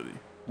 really.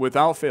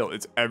 Without fail,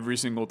 it's every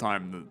single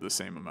time the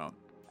same amount.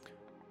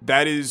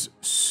 That is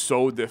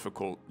so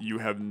difficult, you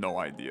have no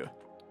idea.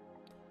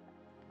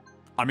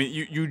 I mean,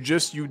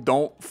 you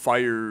don't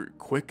fire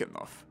quick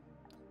enough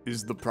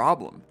is the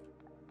problem.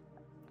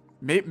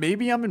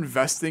 Maybe I'm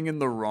investing in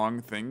the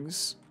wrong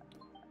things.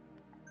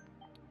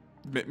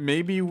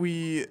 Maybe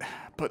we,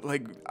 but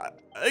like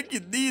you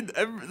need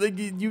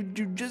you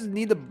just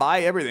need to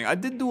buy everything. I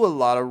did do a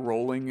lot of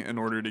rolling in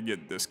order to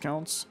get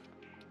discounts.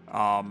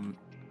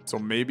 So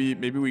maybe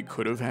we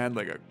could have had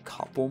like a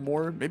couple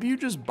more. Maybe you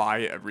just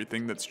buy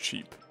everything that's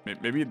cheap.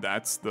 Maybe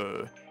that's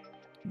the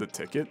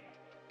ticket.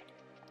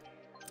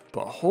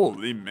 But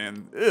holy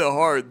man, it's a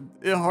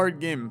hard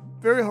game.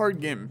 Very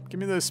hard game. Give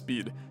me the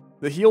speed.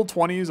 The heal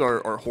 20s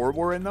are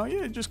horrible right now.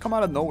 Yeah, just come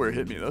out of nowhere,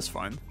 hit me. That's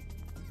fine.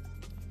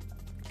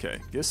 Okay,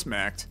 get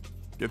smacked,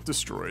 get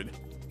destroyed,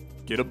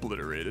 get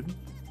obliterated.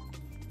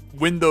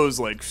 Windows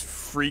like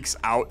freaks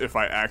out if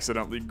I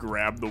accidentally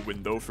grab the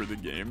window for the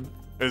game.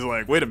 It's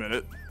like, wait a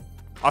minute,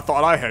 I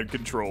thought I had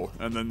control,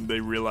 and then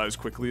they realize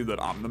quickly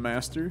that I'm the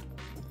master.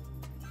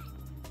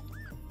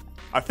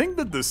 I think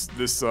that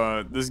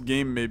this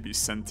game may be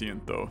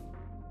sentient though.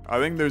 I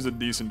think there's a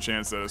decent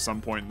chance that at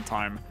some point in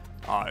time,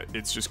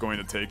 it's just going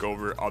to take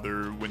over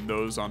other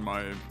windows on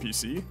my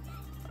PC.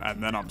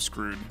 And then I'm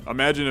screwed.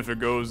 Imagine if it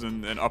goes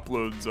and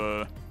uploads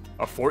a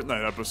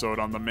Fortnite episode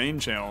on the main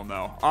channel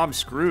now. I'm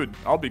screwed.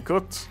 I'll be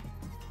cooked.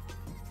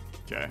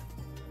 Okay.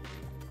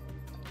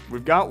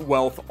 We've got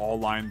wealth all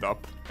lined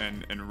up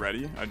and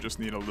ready. I just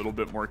need a little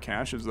bit more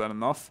cash. Is that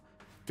enough?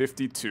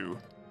 52.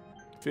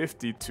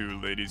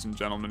 52, ladies and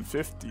gentlemen.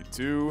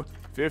 52.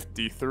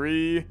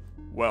 53.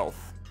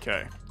 Wealth.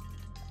 Okay.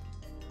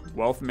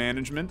 Wealth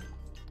management.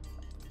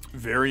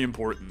 Very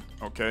important,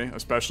 okay?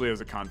 Especially as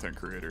a content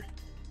creator.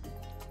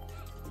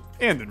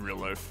 And in real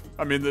life.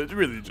 I mean,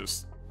 really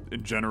just,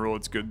 in general,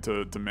 it's good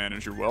to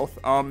manage your wealth.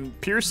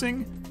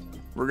 Piercing,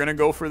 we're gonna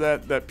go for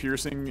that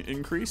piercing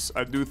increase.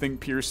 I do think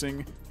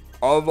piercing,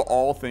 of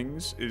all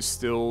things, is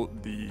still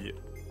the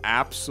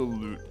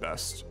absolute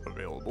best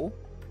available.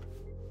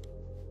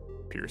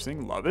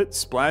 Piercing, love it.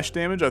 Splash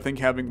damage, I think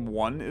having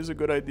 1 is a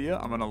good idea.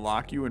 I'm gonna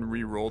lock you and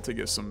re-roll to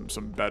get some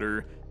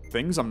better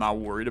things. I'm not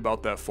worried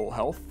about that full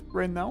health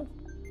right now.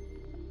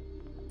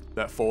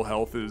 That full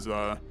health is,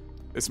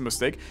 it's a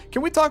mistake.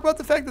 Can we talk about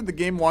the fact that the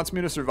game wants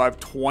me to survive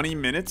 20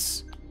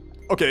 minutes?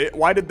 Okay,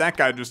 why did that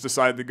guy just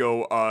decide to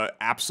go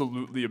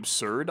absolutely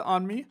absurd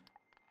on me?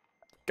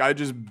 Guy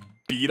just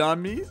beat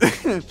on me?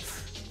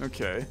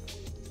 Okay.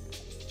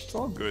 It's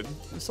all good.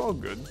 It's all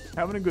good.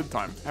 Having a good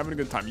time. Having a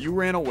good time. You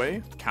ran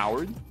away,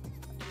 coward.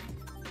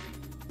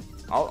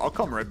 I'll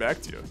come right back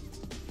to you.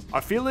 I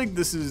feel like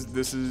this is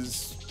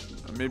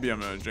maybe I'm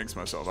gonna jinx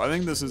myself. I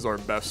think this is our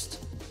best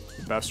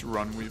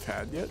run we've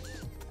had yet.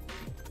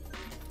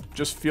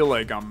 Just feel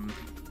like I'm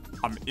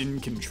in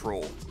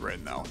control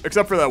right now.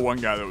 Except for that one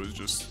guy that was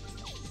just,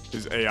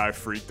 his AI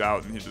freaked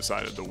out and he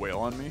decided to wail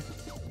on me.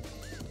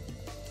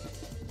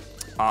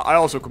 I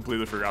also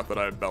completely forgot that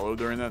I had Bellow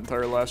during that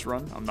entire last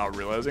run. I'm not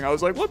realizing. I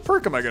was like, what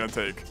perk am I gonna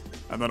take?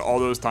 And then all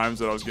those times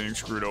that I was getting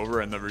screwed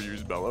over, I never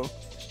used Bellow.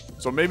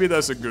 So maybe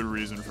that's a good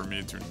reason for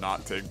me to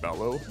not take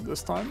Bellow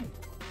this time.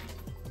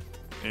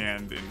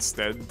 And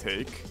instead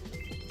take,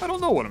 I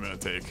don't know what I'm gonna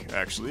take,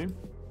 actually.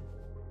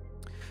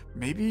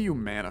 Maybe you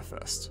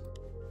manifest.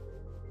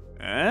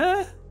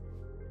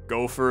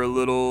 Go for a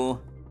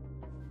little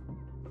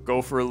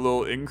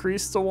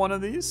increase to one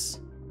of these.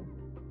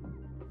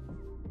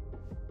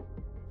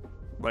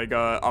 Like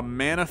a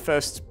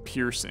manifest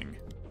piercing.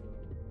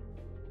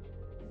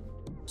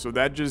 So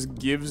that just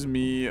gives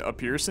me a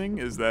piercing?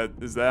 Is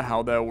that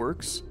how that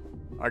works?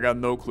 I got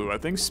no clue. I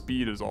think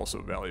speed is also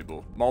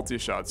valuable.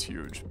 Multi-shot's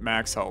huge.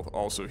 Max health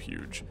also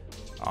huge.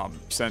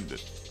 Send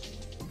it.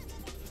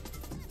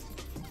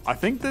 I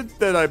think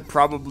that I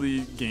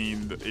probably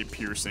gained a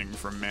piercing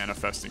from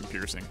manifesting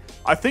piercing.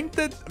 I think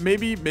that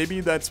maybe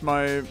that's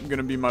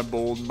gonna be my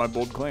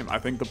bold claim. I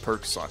think the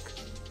perks suck.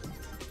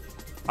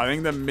 I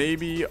think that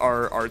maybe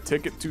our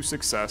ticket to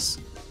success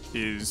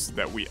is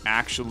that we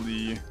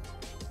actually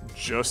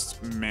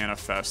just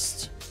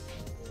manifest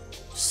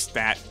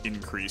stat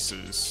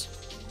increases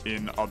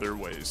in other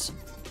ways.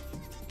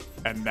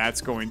 And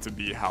that's going to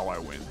be how I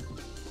win.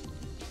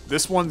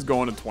 This one's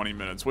going to 20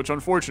 minutes, which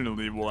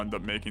unfortunately will end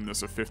up making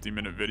this a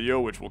 50-minute video,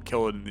 which will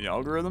kill it in the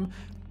algorithm.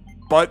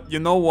 But you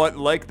know what?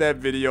 Like that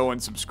video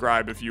and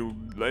subscribe if you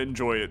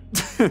enjoy it.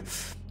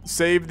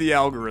 Save the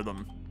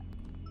algorithm.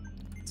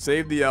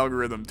 Save the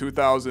algorithm.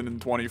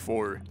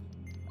 2024.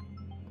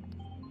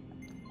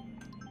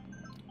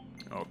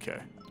 Okay.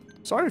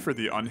 Sorry for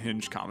the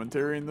unhinged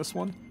commentary in this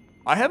one.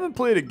 I haven't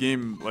played a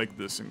game like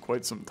this in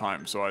quite some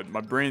time, so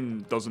my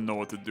brain doesn't know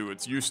what to do.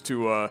 It's used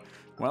to,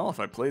 well, if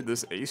I played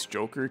this Ace,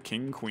 Joker,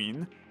 King,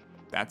 Queen,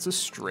 that's a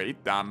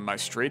straight. My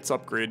straight's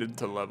upgraded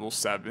to level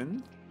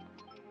 7.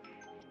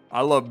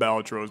 I love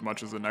Balatro as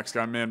much as the next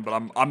guy, man,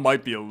 but I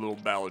might be a little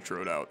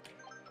Balatroed out.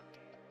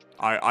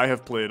 I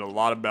have played a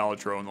lot of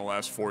Balatro in the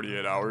last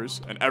 48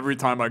 hours, and every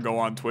time I go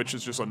on Twitch,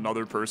 it's just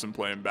another person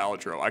playing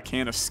Balatro. I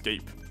can't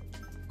escape.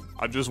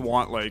 I just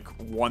want, like,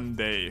 one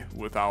day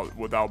without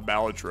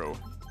Balatro.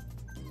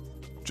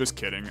 Just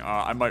kidding.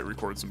 I might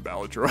record some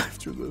Balatro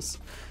after this.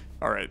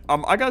 All right.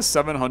 I got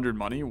 700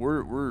 money.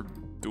 We're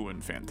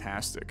doing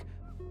fantastic.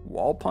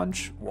 wall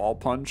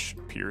punch,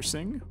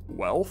 piercing,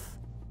 wealth.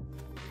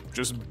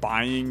 Just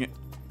buying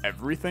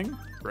everything,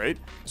 right?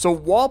 So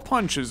wall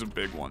punch is a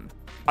big one.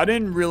 I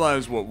didn't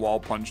realize what wall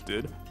punch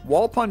did.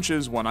 Wall punch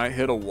is when I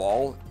hit a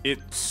wall,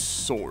 it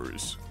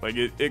soars. Like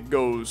it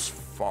goes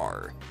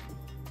far.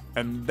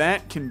 And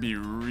that can be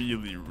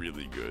really,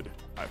 really good,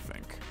 I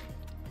think.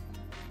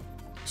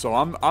 So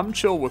I'm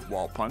chill with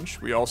wall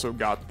punch. We also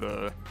got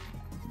the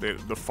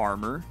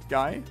farmer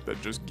guy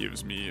that just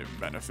gives me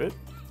benefit.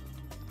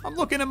 I'm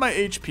looking at my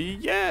HP.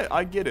 Yeah,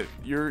 I get it.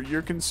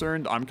 You're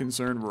concerned. I'm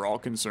concerned. We're all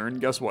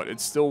concerned. Guess what?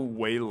 It's still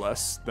way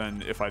less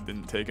than if I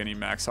didn't take any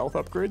max health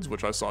upgrades,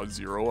 which I saw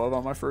 0 of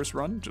on my first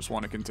run. Just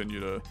want to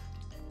continue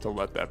to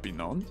let that be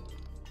known.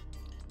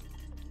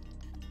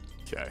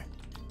 Okay.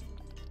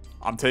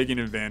 I'm taking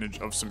advantage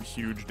of some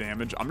huge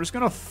damage. I'm just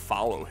going to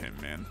follow him,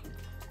 man.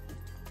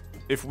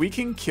 If we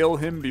can kill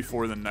him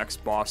before the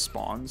next boss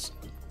spawns,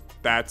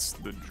 that's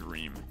the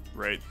dream,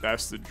 right?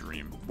 That's the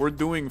dream. We're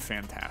doing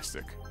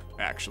fantastic,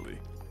 actually.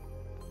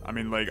 I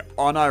mean, like,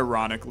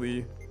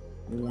 unironically,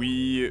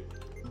 we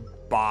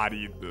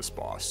bodied this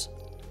boss.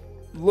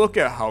 Look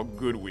at how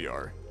good we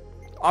are.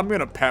 I'm going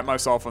to pat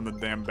myself on the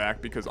damn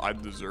back because I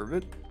deserve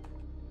it.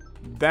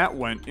 That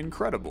went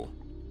incredible.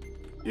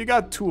 You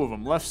got 2 of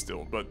them left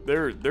still, but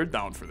they're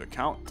down for the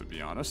count, to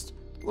be honest.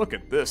 Look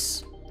at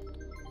this.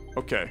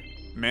 Okay,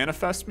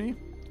 manifest me.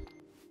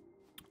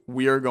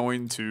 We are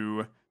going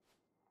to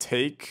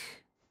take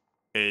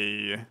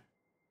a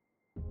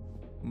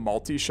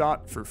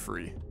multi-shot for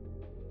free.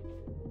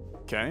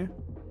 Okay.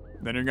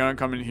 Then you're going to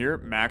come in here,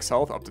 max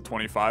health up to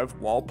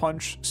 25, wall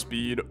punch,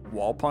 speed,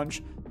 wall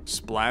punch,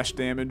 splash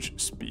damage,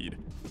 speed.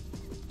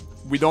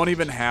 We don't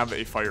even have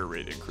a fire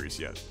rate increase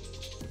yet.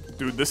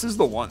 Dude, this is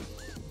the one.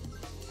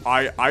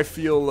 I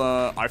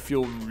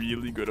feel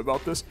really good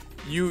about this.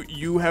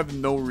 You have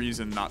no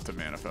reason not to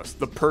manifest.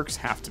 The perks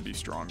have to be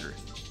stronger.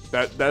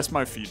 That's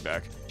my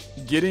feedback.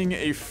 Getting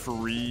a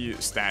free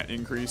stat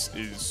increase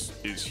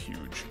is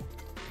huge.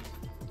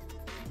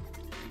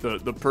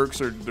 The perks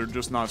they're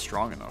just not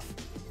strong enough.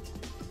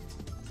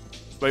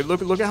 Like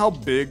look at how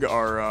big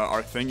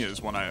our thing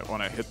is when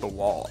I hit the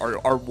wall.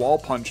 Our wall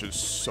punch is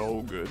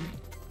so good.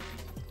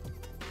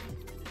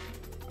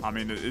 I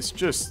mean, it's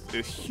just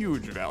a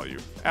huge value.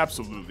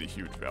 Absolutely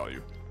huge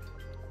value.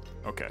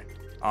 Okay.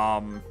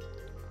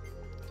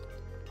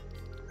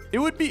 It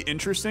would be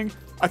interesting.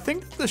 I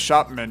think the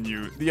shop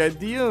menu, the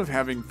idea of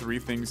having 3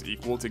 things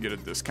equal to get a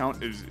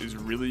discount is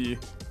really...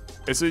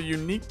 It's a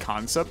unique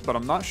concept, but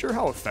I'm not sure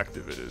how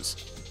effective it is.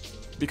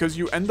 Because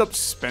you end up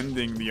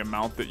spending the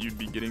amount that you'd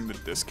be getting the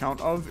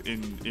discount of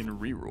in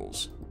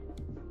rerolls.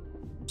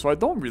 So I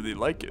don't really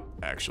like it,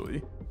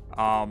 actually.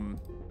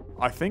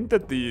 I think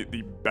that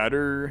the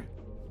better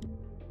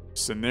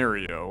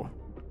scenario,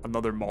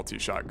 another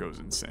multi-shot goes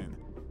insane.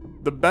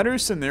 The better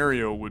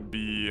scenario would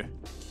be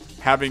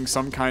having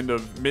some kind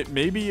of,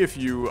 maybe if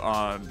you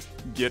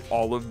get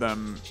all of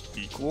them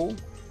equal,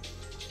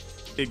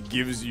 it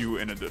gives you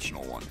an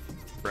additional one,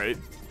 right?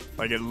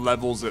 Like it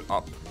levels it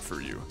up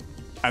for you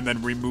and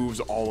then removes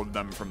all of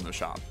them from the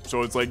shop.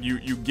 So it's like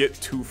you get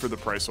 2 for the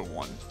price of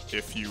 1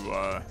 if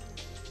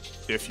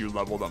you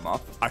level them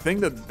up. I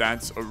think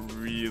that's a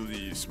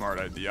really smart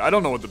idea. I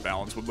don't know what the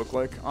balance would look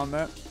like on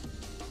that,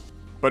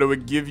 but it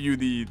would give you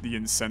the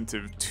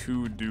incentive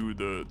to do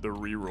the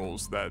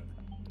rerolls that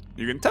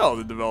you can tell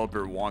the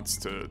developer wants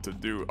to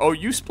do. Oh,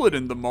 you split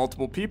into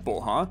multiple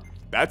people, huh?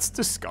 That's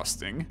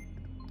disgusting.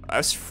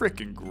 That's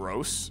freaking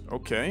gross.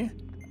 Okay.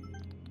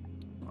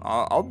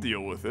 I'll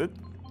deal with it.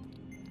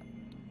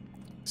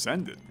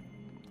 Send it.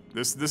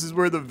 This is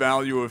where the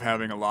value of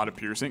having a lot of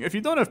piercing. If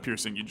you don't have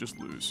piercing, you just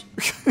lose.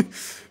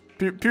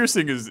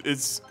 Piercing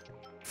is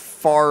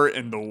far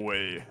and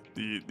away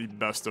the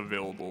best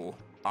available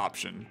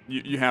option.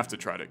 You have to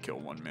try to kill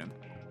one, man.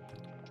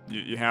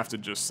 You have to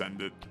just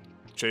send it.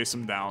 Chase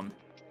him down.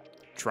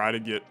 Try to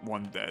get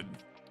one dead.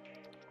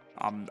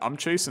 I'm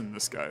chasing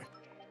this guy.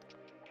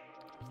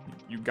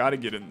 You gotta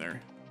get in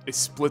there. It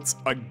splits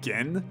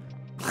again?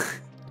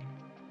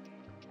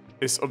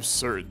 It's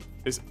absurd.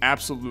 It's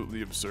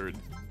absolutely absurd.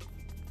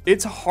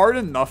 It's hard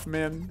enough,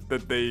 man,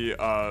 that they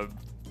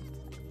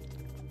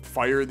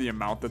fire the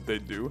amount that they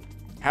do.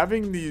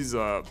 Having these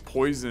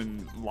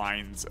poison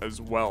lines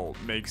as well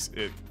makes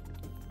it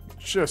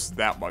just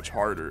that much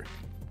harder.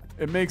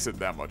 It makes it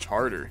that much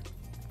harder.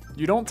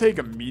 You don't take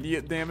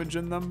immediate damage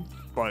in them,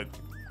 but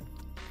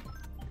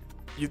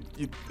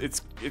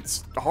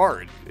it's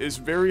hard. It's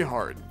very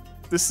hard.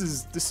 This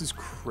is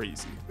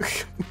crazy.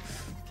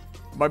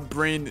 My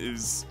brain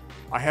is...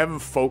 I haven't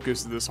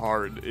focused this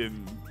hard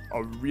in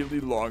a really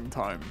long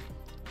time.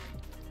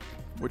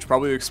 Which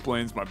probably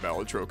explains my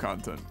Balatro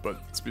content,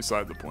 but it's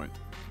beside the point.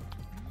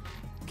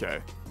 Okay.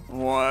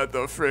 What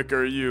the frick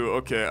are you?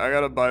 Okay, I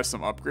gotta buy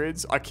some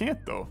upgrades. I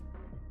can't, though.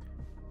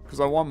 Because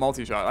I want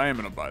multi-shot. I am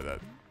gonna buy that.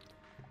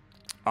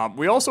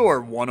 We also are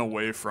 1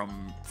 away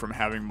from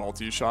having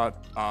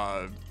multi-shot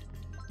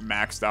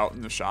maxed out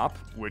in the shop,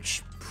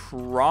 which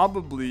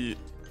probably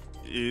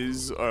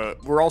is...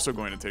 we're also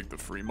going to take the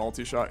free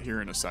multi-shot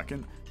here in a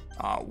second.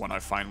 when I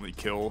finally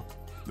kill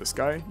this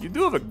guy. You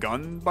do have a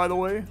gun, by the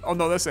way. Oh,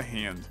 no, that's a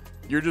hand.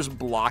 You're just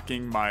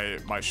blocking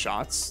my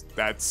shots.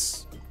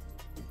 That's...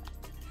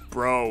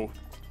 Bro,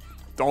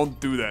 don't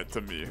do that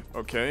to me,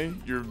 okay?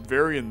 You're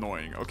very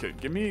annoying. Okay,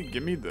 give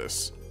me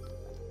this.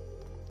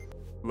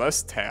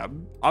 Less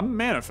tab. I'm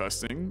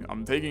manifesting.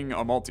 I'm taking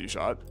a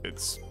multi-shot.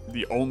 It's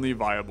the only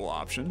viable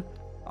option.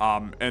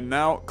 And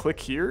now click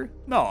here.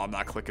 No, I'm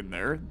not clicking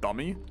there,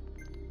 dummy.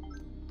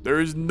 There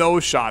is no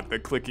shot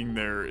that clicking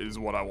there is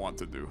what I want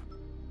to do.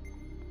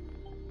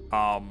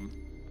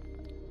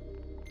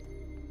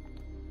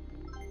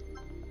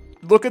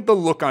 Look at the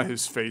look on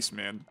his face,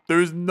 man.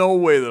 There's no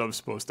way that I'm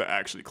supposed to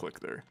actually click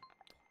there.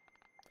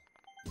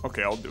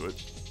 Okay, I'll do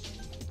it.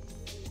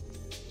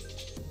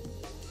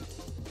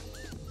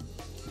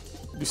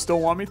 You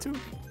still want me to?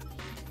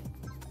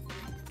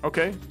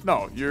 Okay,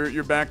 no,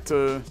 you're back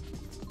to...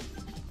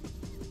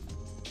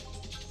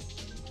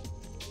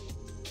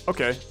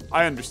 Okay,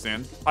 I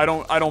understand. I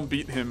don't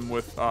beat him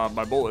with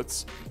my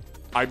bullets.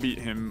 I beat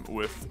him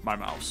with my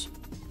mouse.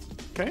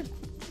 Okay?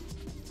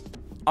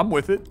 I'm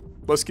with it.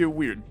 Let's get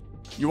weird.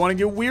 You want to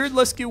get weird?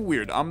 Let's get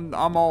weird. I'm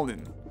all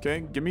in.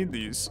 Okay? Give me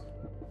these.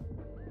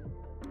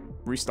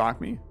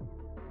 Restock me.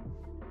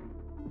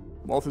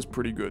 Wealth is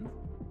pretty good.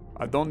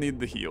 I don't need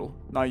the heal.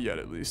 Not yet,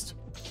 at least.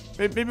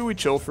 Maybe we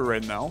chill for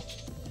right now.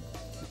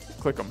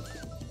 Click him.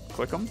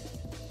 Click him.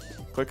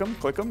 Click him.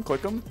 Click him.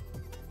 Click him.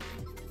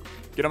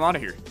 Get him out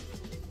of here.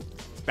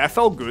 That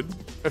felt good.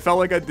 It felt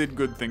like I did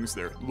good things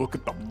there. Look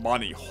at the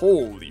money.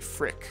 Holy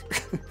frick.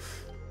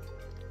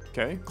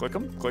 Okay, click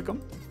him. Click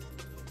him.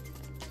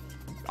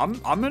 I'm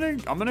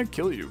gonna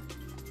kill you.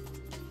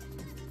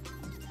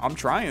 I'm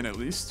trying at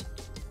least.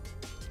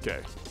 Okay.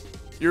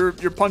 You're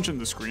punching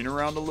the screen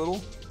around a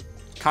little.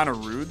 Kind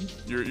of rude.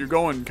 You're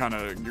going kind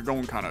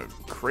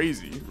of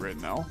crazy right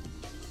now.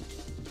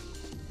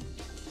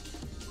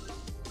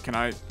 Can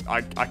I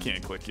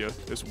can't click you.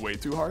 It's way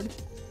too hard.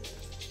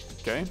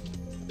 Okay.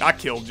 I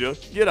killed you.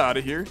 Get out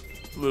of here.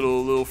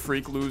 Little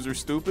freak loser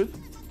stupid.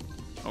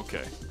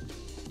 Okay.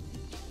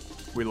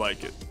 We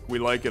like it. We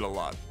like it a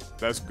lot.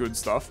 That's good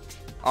stuff.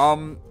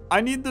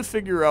 I need to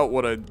figure out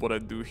what I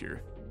do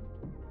here.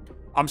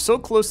 I'm so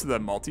close to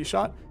that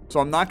multi-shot, so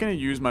I'm not going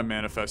to use my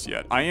manifest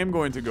yet. I am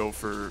going to go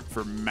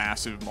for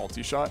massive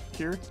multi-shot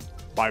here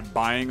by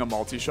buying a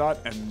multi-shot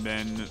and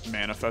then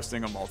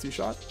manifesting a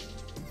multi-shot.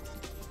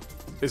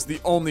 It's the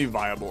only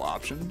viable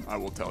option, I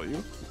will tell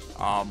you.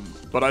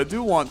 But I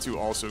do want to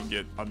also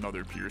get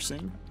another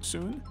piercing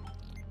soon,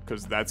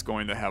 because that's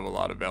going to have a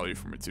lot of value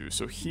for me too.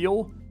 So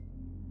heal,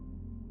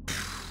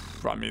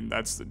 I mean,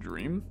 that's the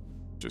dream.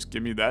 Just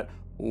give me that.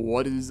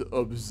 What is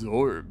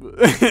absorb?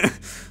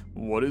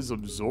 What is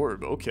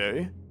absorb?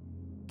 Okay.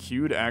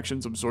 Queued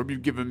actions, absorb.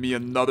 You've given me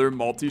another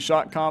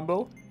multi-shot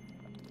combo.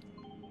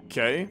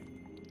 Okay.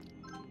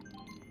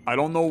 I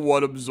don't know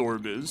what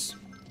absorb is,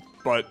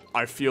 but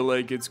I feel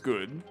like it's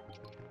good.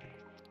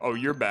 Oh,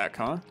 you're back,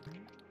 huh?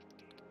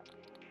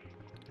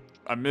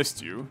 I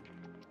missed you,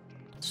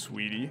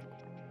 sweetie.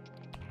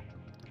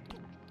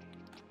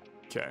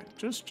 Okay,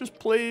 just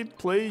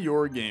play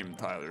your game,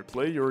 Tyler.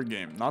 Play your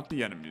game, not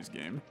the enemy's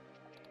game.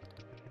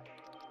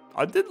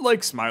 I did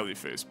like Smiley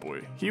Face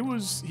Boy. He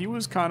was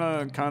kind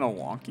of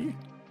wonky.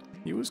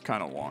 He was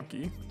kind of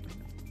wonky.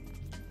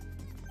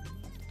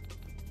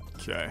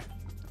 Okay.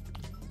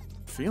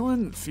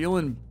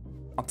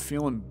 I'm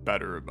feeling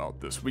better about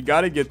this. We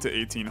got to get to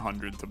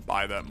 1800 to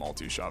buy that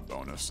multi-shot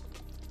bonus.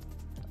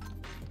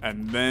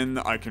 And then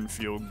I can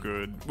feel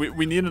good.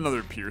 We need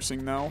another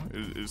piercing now,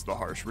 is the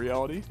harsh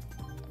reality.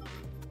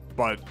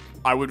 But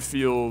I would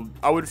feel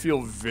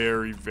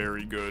very,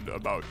 very good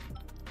about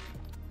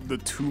the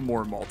 2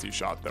 more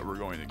multi-shot that we're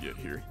going to get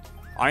here.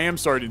 I am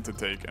starting to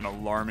take an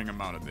alarming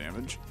amount of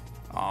damage.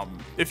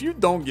 If you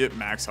don't get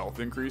max health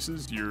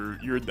increases,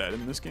 you're dead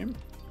in this game.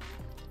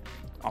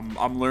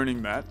 I'm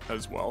learning that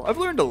as well. I've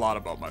learned a lot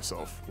about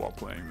myself while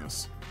playing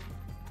this.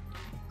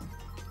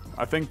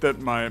 I think that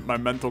my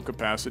mental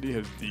capacity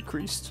has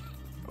decreased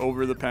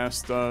over the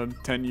past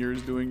 10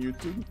 years doing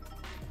YouTube.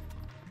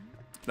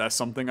 That's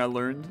something I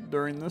learned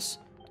during this.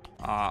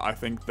 I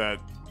think that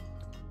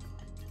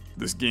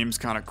this game's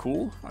kind of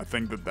cool. I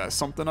think that that's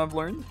something I've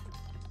learned.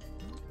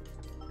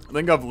 I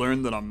think I've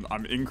learned that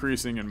I'm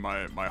increasing in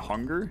my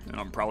hunger, and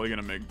I'm probably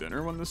going to make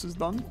dinner when this is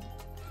done.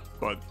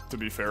 But to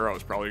be fair, I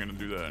was probably going to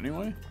do that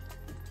anyway.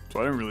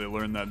 So I didn't really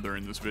learn that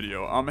during this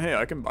video. Hey,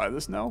 I can buy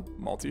this now.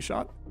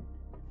 Multi-shot.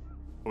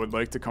 I would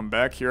like to come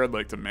back here. I'd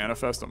like to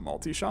manifest a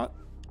multi-shot.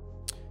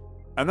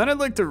 And then I'd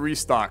like to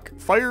restock.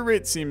 Fire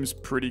rate seems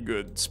pretty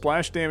good.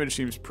 Splash damage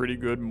seems pretty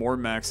good. More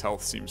max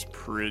health seems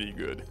pretty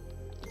good.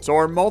 So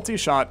our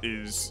multi-shot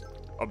is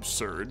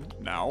absurd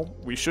now.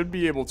 We should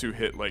be able to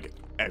hit like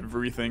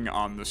everything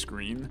on the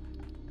screen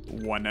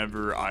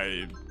whenever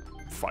I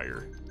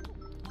fire,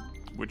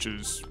 which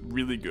is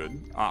really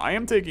good. I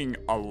am taking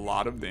a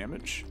lot of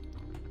damage.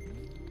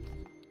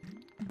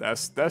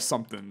 That's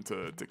something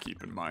to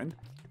keep in mind.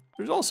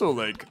 There's also,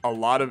 like, a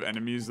lot of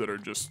enemies that are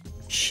just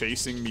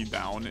chasing me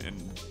down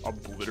and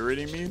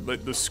obliterating me.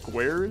 Like, the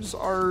squares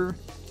are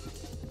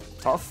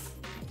tough.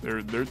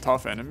 They're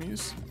tough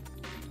enemies.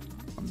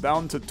 I'm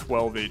down to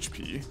 12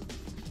 HP.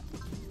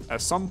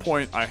 At some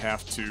point, I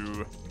have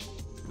to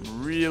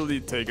really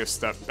take a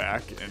step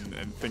back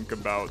and think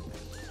about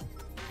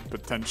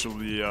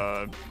potentially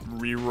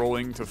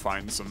re-rolling to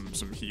find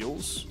some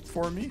heals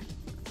for me.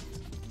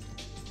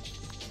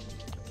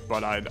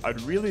 But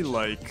I'd really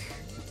like...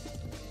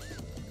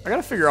 I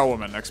gotta figure out what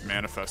my next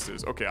manifest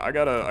is. Okay, I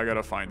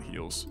gotta find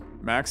heals.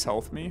 Max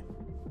health me.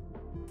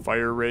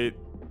 Fire rate.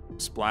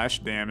 Splash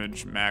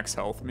damage. Max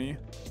health me.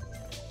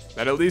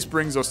 That at least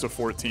brings us to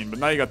 14, but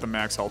now you got the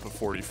max health of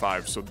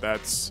 45, so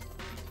that's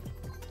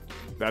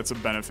a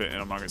benefit in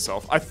among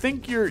itself. I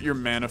think your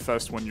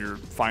manifest when you're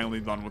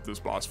finally done with this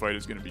boss fight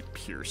is gonna be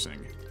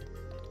piercing.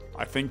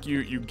 I think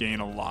you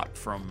gain a lot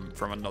from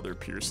another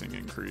piercing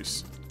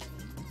increase.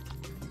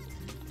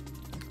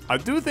 I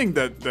do think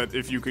that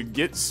if you could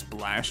get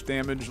splash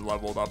damage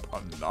leveled up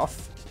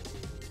enough,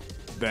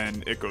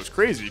 then it goes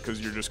crazy because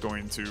you're just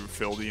going to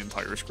fill the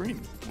entire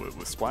screen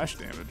with splash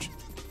damage.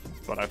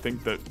 But I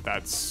think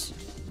that's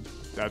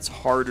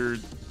harder.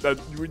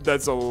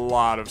 That's a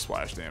lot of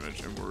splash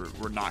damage, and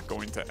we're not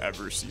going to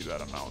ever see that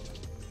amount.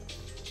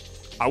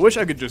 I wish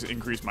I could just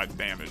increase my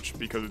damage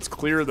because it's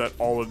clear that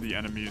all of the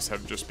enemies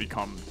have just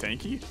become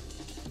tanky.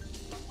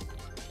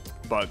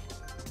 But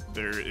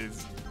there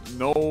is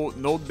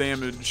no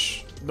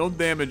damage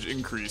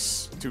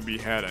increase to be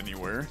had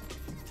anywhere.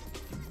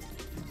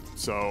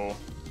 So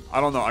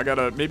I don't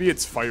know. Maybe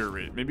it's fire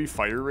rate. Maybe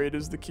fire rate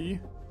is the key.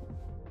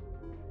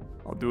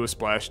 I'll do a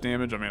splash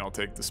damage. I mean, I'll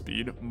take the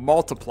speed.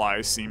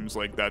 Multiply seems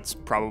like that's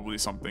probably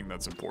something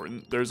that's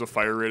important. There's a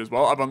fire rate as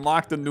well. I've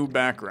unlocked a new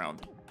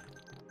background.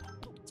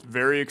 It's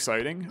very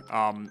exciting.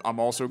 I'm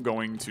also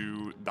going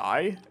to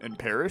die and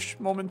perish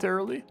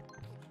momentarily.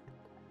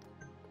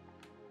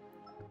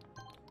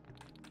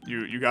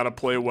 You gotta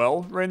play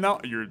well right now.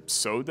 You're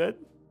so dead.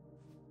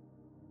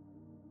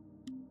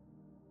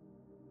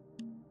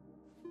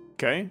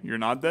 Okay, you're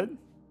not dead.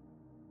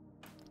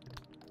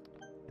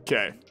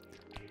 Okay.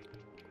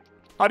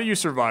 How do you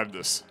survive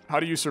this? How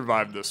do you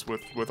survive this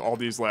with all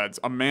these lads?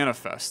 A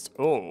manifest.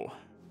 Oh,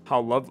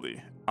 how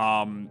lovely.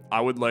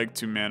 I would like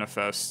to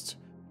manifest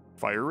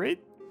fire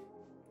rate.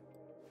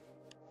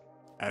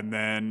 And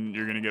then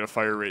you're gonna get a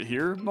fire rate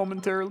here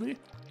momentarily.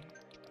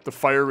 The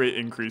fire rate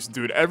increase,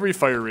 dude, every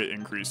fire rate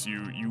increase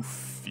you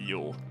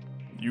feel.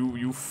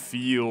 You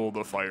feel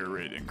the fire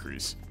rate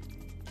increase.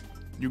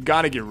 You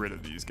gotta get rid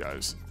of these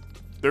guys.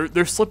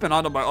 They're slipping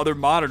onto my other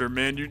monitor,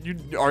 man. You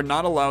are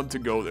not allowed to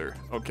go there,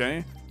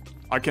 okay?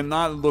 I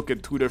cannot look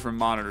at two different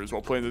monitors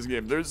while playing this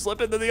game. They're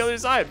slipping to the other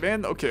side,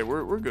 man. Okay,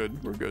 we're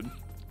good. We're good.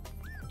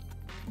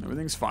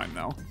 Everything's fine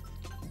now.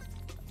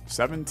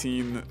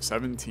 17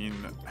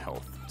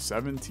 health.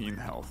 17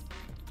 health.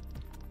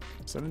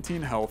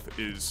 17 health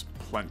is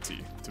plenty,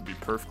 to be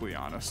perfectly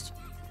honest.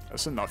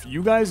 That's enough.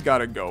 You guys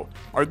gotta go.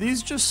 Are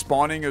these just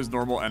spawning as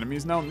normal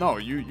enemies now? No,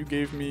 you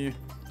gave me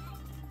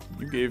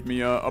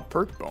a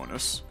perk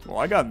bonus. Well,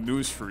 I got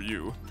news for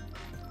you.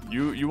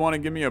 You want to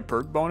give me a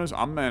perk bonus?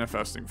 I'm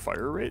manifesting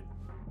fire rate,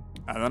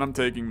 and then I'm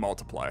taking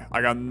multiply.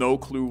 I got no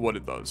clue what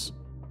it does.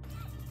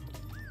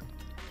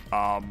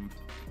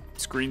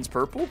 Screen's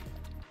purple?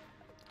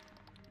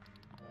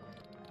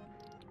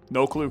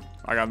 No clue.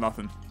 I got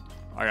nothing.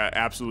 I got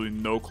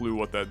absolutely no clue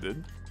what that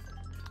did.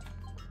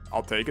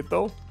 I'll take it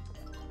though.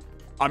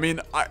 I mean,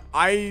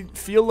 I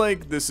feel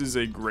like this is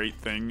a great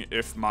thing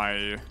if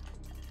my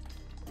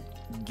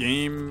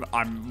game,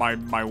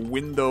 my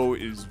window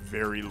is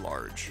very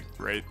large,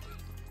 right?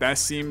 That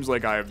seems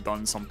like I have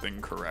done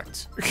something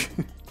correct.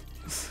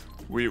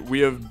 We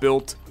have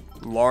built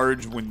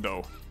large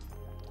window.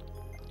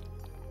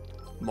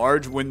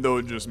 Large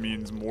window just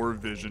means more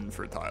vision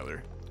for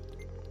Tyler.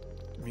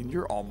 I mean,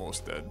 you're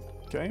almost dead.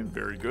 Okay,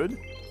 very good.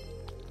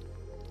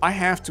 I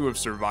have to have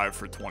survived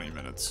for 20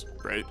 minutes,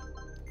 right?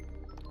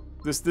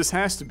 This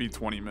has to be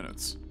 20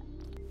 minutes.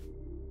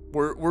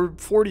 We're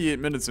 48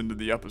 minutes into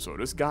the episode.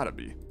 It's gotta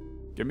be.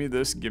 Give me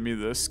this, give me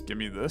this, give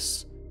me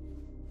this.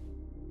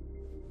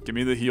 Give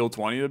me the heal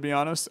 20 to be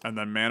honest, and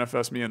then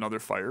manifest me another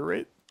fire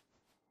rate.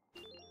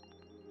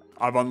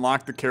 I've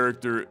unlocked the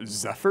character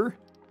Zephyr.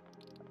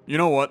 You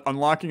know what?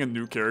 Unlocking a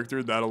new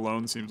character, that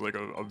alone seems like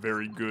a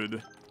very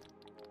good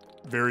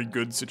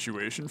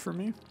situation for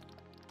me.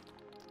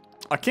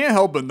 I can't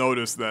help but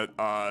notice that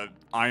I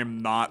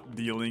am not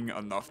dealing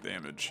enough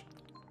damage.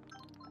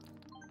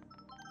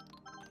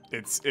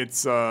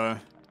 I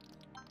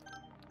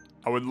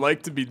would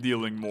like to be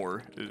dealing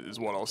more, is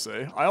what I'll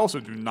say. I also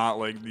do not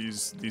like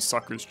these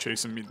suckers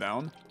chasing me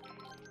down.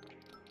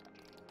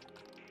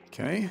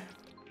 Okay.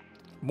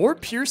 More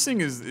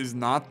piercing is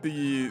not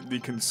the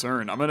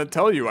concern. I'm gonna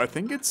tell you, I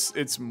think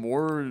it's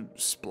more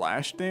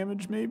splash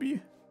damage,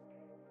 maybe?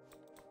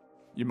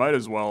 You might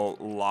as well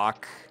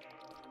lock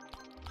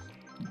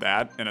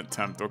that and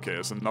attempt. Okay,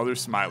 it's another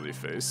smiley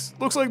face.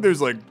 Looks like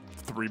there's like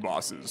 3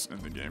 bosses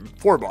in the game.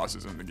 4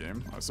 bosses in the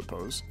game, I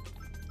suppose.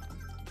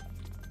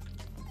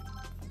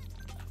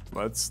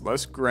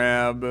 Let's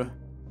grab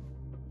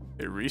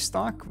a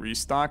restock.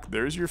 Restock.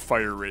 There's your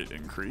fire rate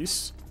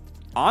increase.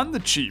 On the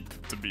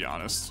cheap, to be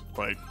honest.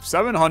 Like,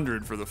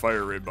 700 for the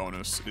fire rate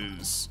bonus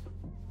is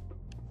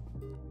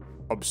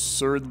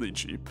absurdly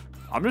cheap.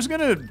 I'm just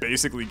gonna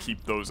basically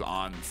keep those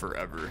on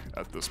forever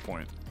at this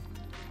point.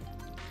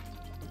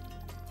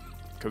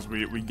 Because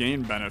we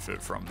gain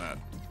benefit from that.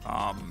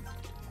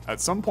 At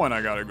some point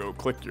I gotta go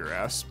click your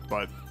ass,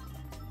 but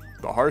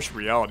the harsh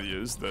reality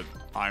is that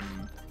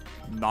I'm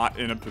not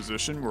in a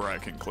position where I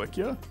can click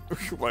you.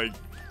 Like,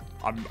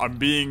 I'm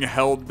being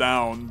held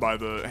down by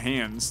the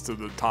hands to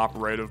the top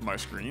right of my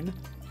screen,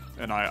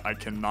 and I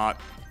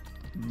cannot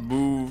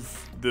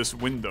move this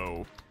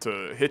window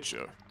to hit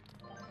you.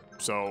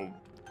 So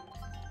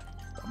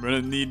I'm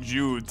gonna need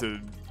you to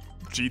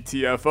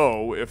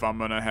GTFO if I'm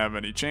gonna have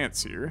any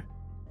chance here.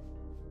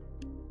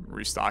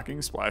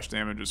 Restocking, splash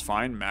damage is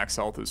fine, max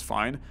health is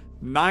fine.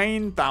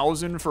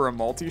 9,000 for a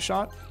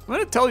multi-shot? I'm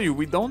gonna tell you,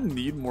 we don't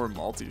need more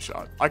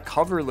multi-shot. I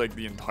cover like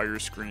the entire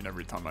screen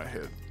every time I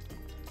hit.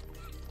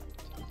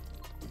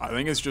 I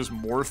think it's just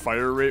more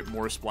fire rate,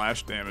 more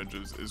splash damage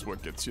is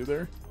what gets you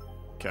there.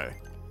 Okay.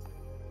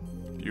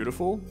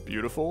 Beautiful,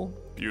 beautiful,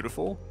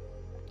 beautiful.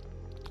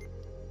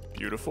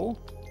 Beautiful.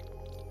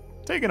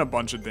 Taking a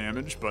bunch of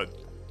damage, but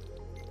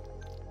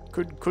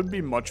could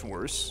be much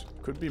worse.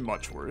 Could be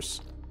much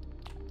worse.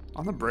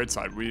 On the bright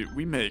side,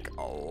 we make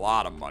a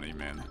lot of money,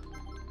 man.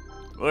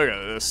 Look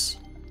at this.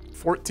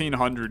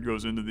 1,400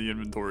 goes into the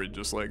inventory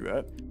just like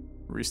that.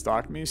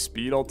 Restock me.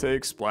 Speed I'll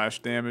take.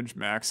 Splash damage,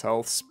 max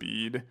health,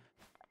 speed.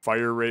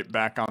 Fire rate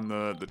back on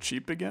the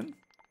cheap again.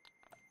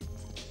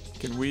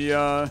 Can we,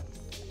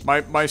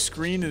 my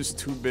screen is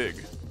too big.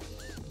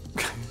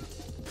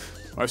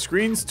 My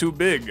screen's too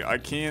big. I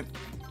can't.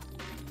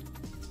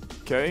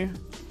 Okay.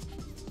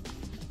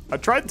 I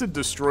tried to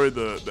destroy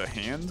the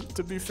hand,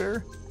 to be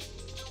fair.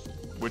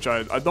 Which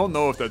I don't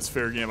know if that's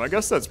fair game. I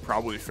guess that's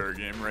probably fair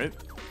game, right?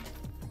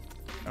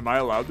 Am I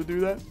allowed to do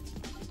that?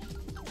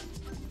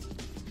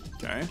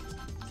 Okay.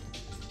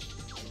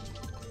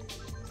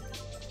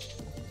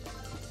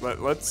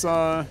 Let's,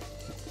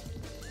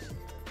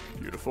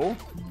 beautiful.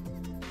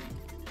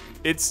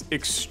 It's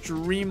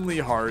extremely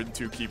hard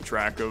to keep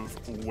track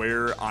of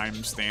where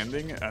I'm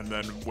standing and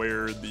then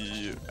where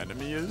the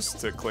enemy is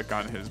to click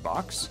on his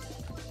box.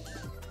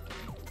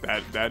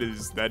 That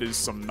is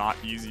some not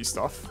easy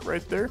stuff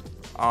right there.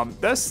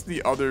 That's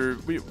the other,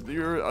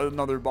 you're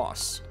another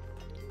boss.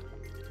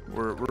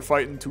 We're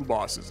fighting two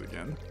bosses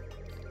again.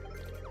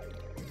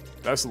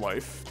 That's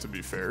life, to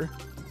be fair.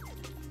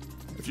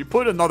 If you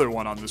put another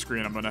one on the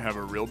screen, I'm gonna have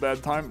a real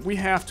bad time. We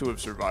have to have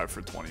survived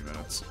for 20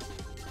 minutes.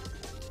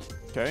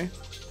 Okay,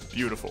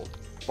 beautiful.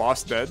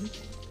 Boss dead.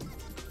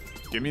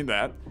 Give me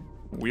that.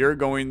 We are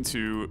going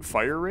to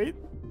fire rate,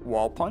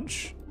 wall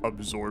punch,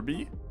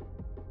 absorby,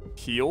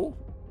 heal,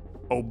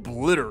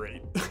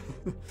 obliterate.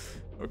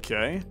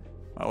 Okay,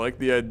 I like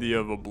the idea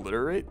of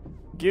obliterate.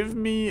 Give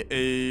me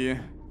a...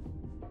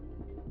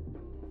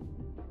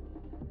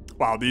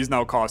 Wow, these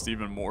now cost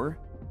even more.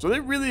 So they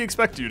really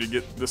expect you to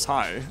get this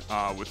high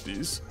with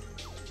these.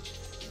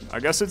 I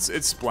guess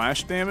it's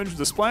splash damage.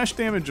 The splash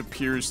damage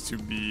appears to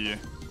be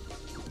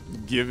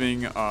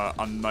giving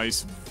a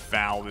nice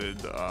valid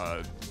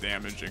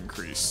damage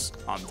increase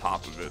on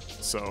top of it.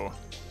 So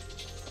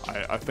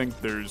I think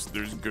there's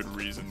good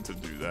reason to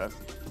do that.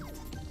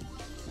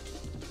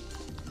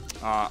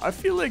 I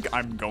feel like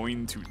I'm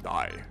going to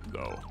die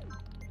though.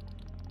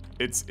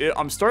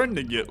 I'm starting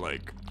to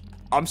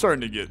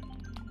get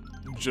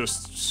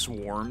just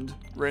swarmed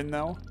right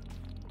now.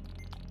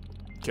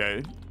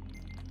 Okay.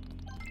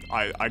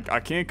 I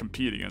can't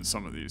compete against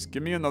some of these.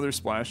 Give me another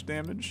splash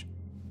damage.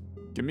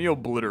 Give me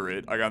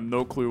obliterate. I got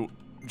no clue.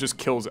 Just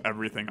kills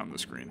everything on the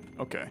screen.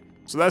 Okay.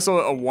 So that's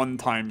a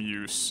one-time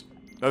use.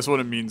 That's what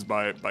it means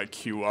by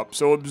queue up.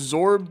 So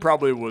absorb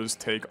probably was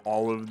take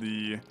all of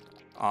the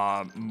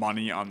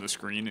money on the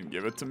screen and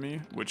give it to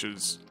me, which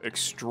is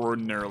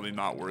extraordinarily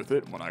not worth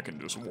it when I can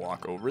just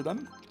walk over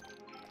them.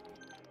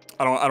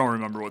 I don't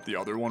remember what the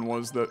other one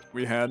was that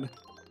we had.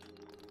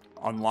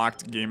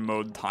 Unlocked game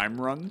mode time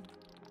run.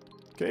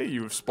 Okay,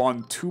 you've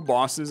spawned two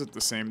bosses at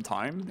the same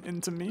time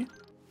into me.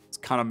 It's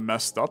kind of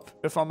messed up,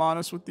 if I'm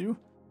honest with you.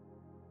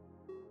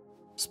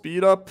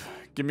 Speed up.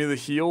 Give me the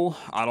heal.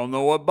 I don't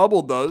know what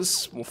bubble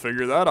does. We'll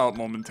figure that out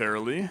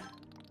momentarily.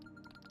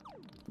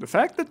 The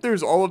fact that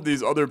there's all of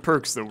these other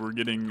perks that we're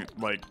getting,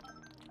 like,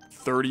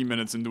 30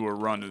 minutes into a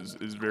run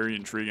is very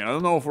intriguing. I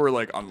don't know if we're,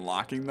 like,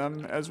 unlocking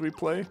them as we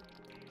play.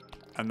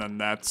 And then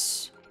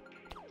that's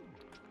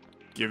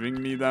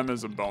giving me them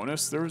as a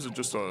bonus. There was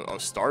just a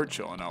star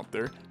chilling out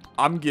there.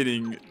 I'm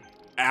getting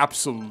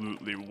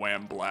absolutely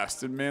wham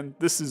blasted, man.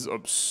 This is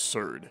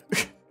absurd.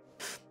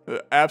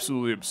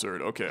 Absolutely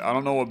absurd. Okay, I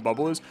don't know what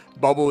bubble is.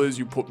 Bubble is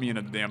you put me in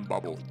a damn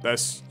bubble.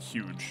 That's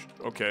huge.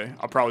 Okay,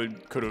 I probably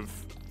could have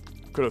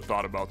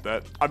thought about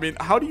that. I mean,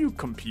 how do you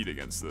compete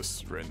against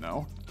this right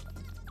now?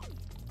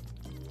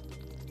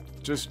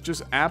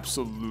 Just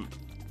absolute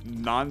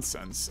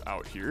nonsense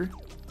out here.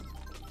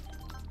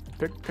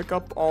 Pick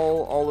up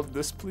all of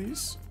this,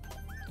 please.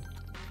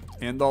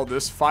 and all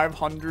this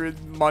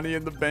 500 money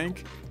in the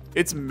bank.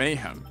 It's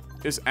mayhem.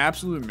 It's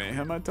absolute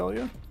mayhem, I tell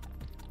you.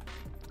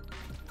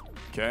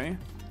 Okay.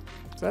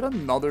 Is that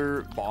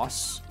another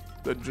boss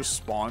that just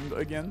spawned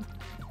again?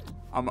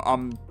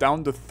 I'm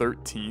down to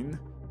 13.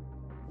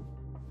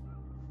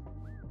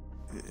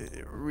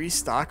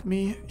 Restock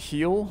me.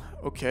 Heal.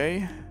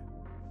 Okay.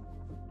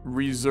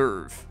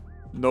 Reserve.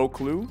 No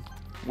clue.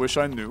 Wish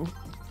I knew.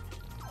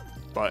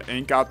 But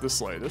ain't got the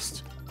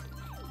slightest.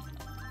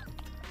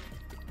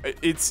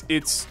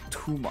 It's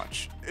too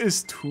much.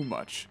 It's too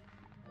much.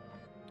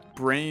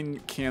 Brain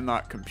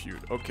cannot compute.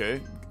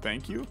 Okay,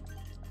 thank you.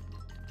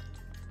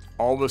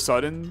 All of a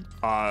sudden,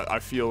 I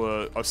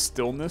feel a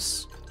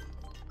stillness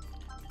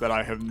that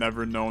I have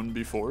never known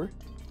before.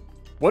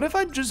 What if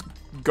I just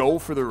go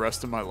for the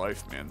rest of my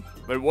life, man?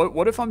 Like,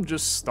 what if I'm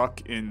just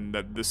stuck in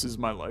that this is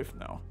my life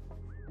now?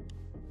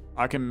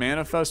 I can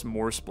manifest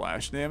more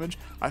splash damage.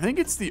 I think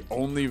it's the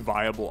only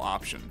viable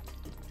option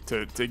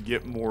to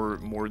get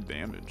more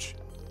damage.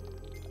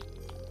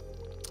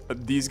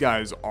 These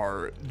guys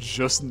are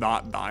just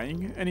not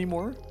dying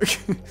anymore.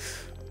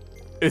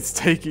 It's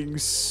taking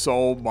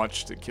so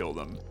much to kill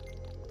them.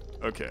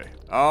 Okay.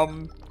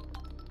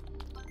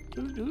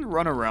 Just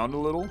run around a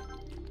little.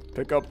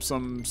 Pick up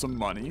some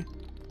money.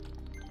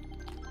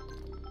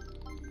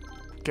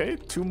 Okay,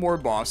 2 more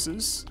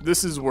bosses.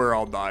 This is where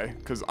I'll die,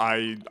 because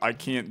I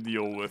can't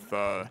deal with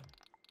the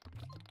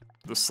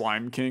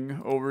Slime King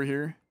over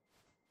here.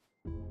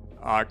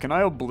 Can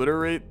I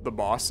obliterate the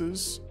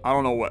bosses? I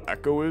don't know what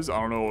Echo is.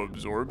 I don't know what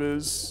Absorb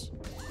is.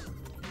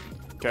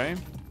 Okay.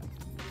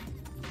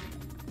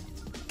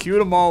 Queued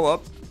them all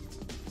up.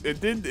 It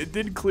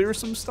did clear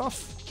some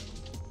stuff.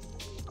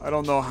 I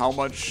don't know how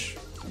much,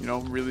 you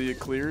know, really it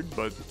cleared,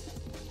 but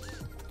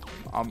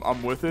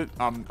I'm with it.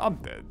 I'm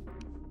dead.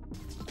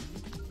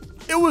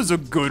 It was a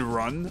good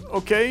run,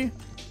 okay?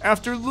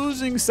 After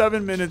losing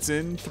 7 minutes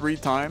in 3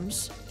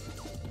 times,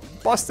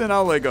 busting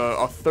out like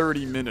a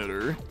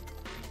 30-minuter,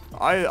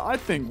 I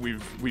think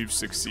we've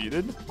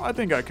succeeded. I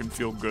think I can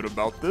feel good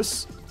about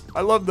this.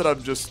 I love that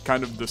I've just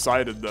kind of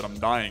decided that I'm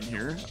dying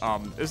here.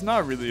 It's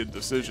not really a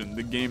decision.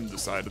 The game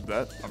decided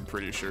that, I'm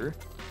pretty sure.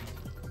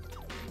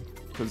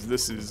 Because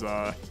this is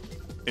an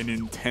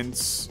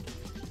intense...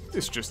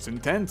 It's just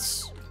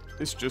intense.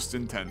 It's just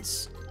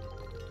intense.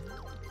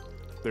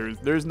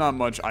 There's not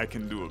much I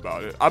can do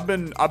about it. I've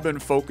been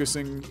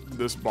focusing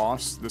this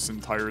boss this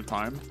entire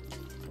time.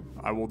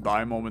 I will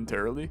die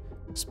momentarily.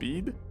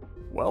 Speed?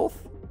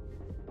 Wealth?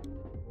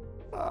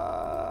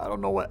 I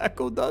don't know what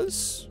Echo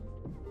does.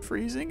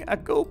 Freezing?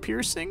 Echo?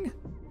 Piercing?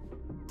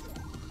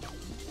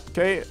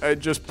 Okay, it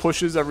just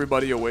pushes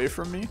everybody away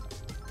from me.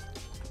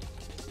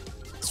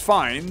 It's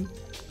fine.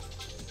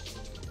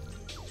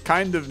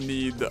 Kind of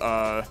need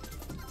a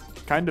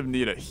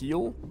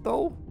heal,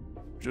 though.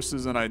 Just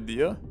as an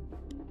idea.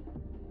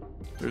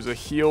 There's a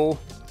heal.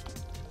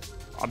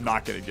 I'm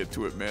not gonna get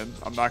to it, man.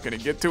 I'm not gonna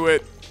get to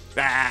it.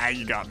 Ah,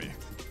 you got me.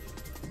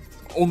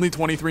 Only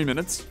 23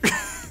 minutes.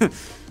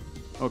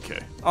 Okay.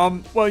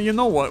 Well, you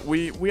know what?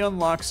 We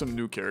unlock some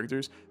new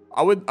characters.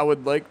 I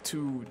would like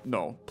to...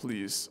 No,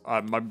 please.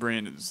 My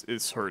brain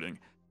is hurting.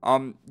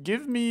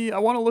 Give me... I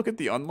want to look at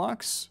the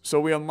unlocks.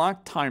 So we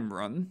unlocked Time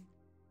Run.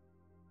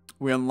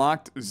 We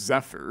unlocked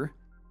Zephyr.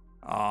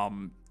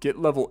 Get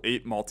level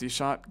 8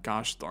 multi-shot.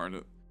 Gosh darn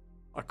it.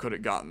 I could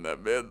have gotten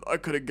that, man. I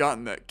could have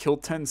gotten that. Kill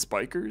 10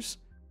 spikers.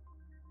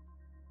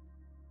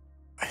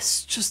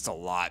 It's just a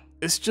lot.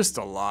 It's just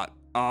a lot.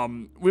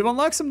 We've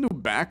unlocked some new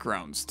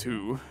backgrounds,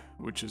 too,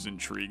 which is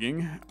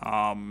intriguing.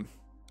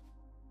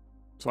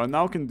 So I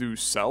now can do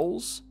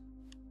cells.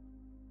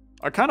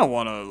 I kind of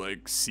want to,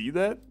 like, see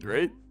that,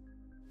 right?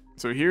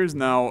 So here's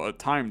now a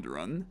timed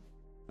run,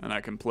 and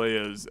I can play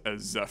as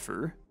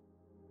Zephyr.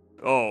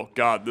 Oh,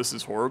 God, this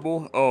is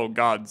horrible. Oh,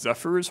 God,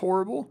 Zephyr is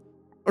horrible?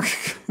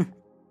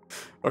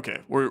 Okay,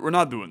 we're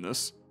not doing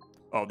this.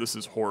 Oh, this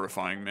is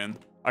horrifying, man.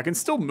 I can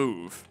still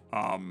move,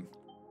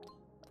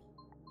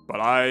 but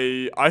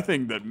I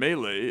think that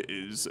melee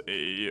is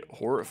a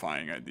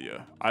horrifying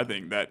idea. I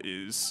think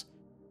is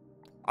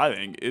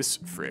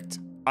fricked.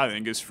 I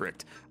think is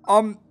fricked.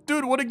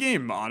 Dude, what a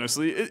game,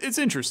 honestly. It's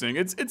interesting.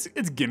 It's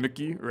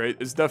gimmicky, right?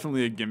 It's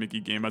definitely a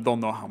gimmicky game. I don't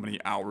know how many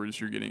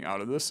hours you're getting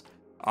out of this.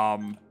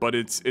 But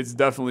it's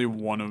definitely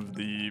one of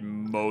the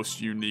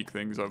most unique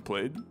things I've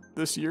played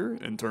this year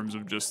in terms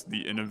of just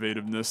the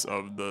innovativeness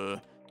of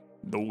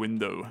the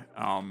window.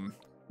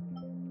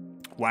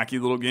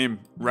 Wacky little game.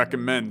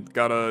 Recommend.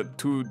 Got a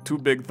two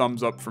big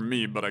thumbs up from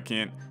me, but I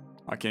can't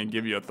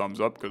give you a thumbs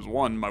up because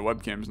 1, my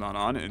webcam's not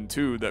on, and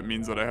 2, that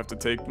means that I have to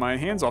take my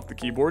hands off the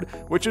keyboard,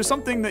 which is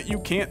something that you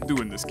can't do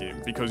in this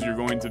game because you're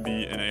going to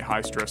be in a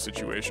high stress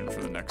situation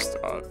for the next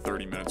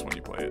 30 minutes when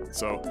you play it.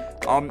 So,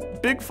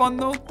 big fun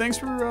though. Thanks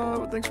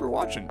for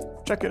watching.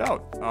 Check it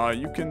out.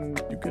 You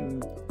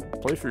can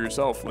play for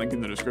yourself. Link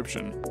in the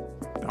description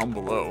down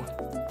below.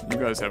 You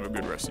guys have a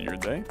good rest of your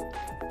day.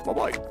 Bye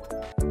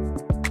bye.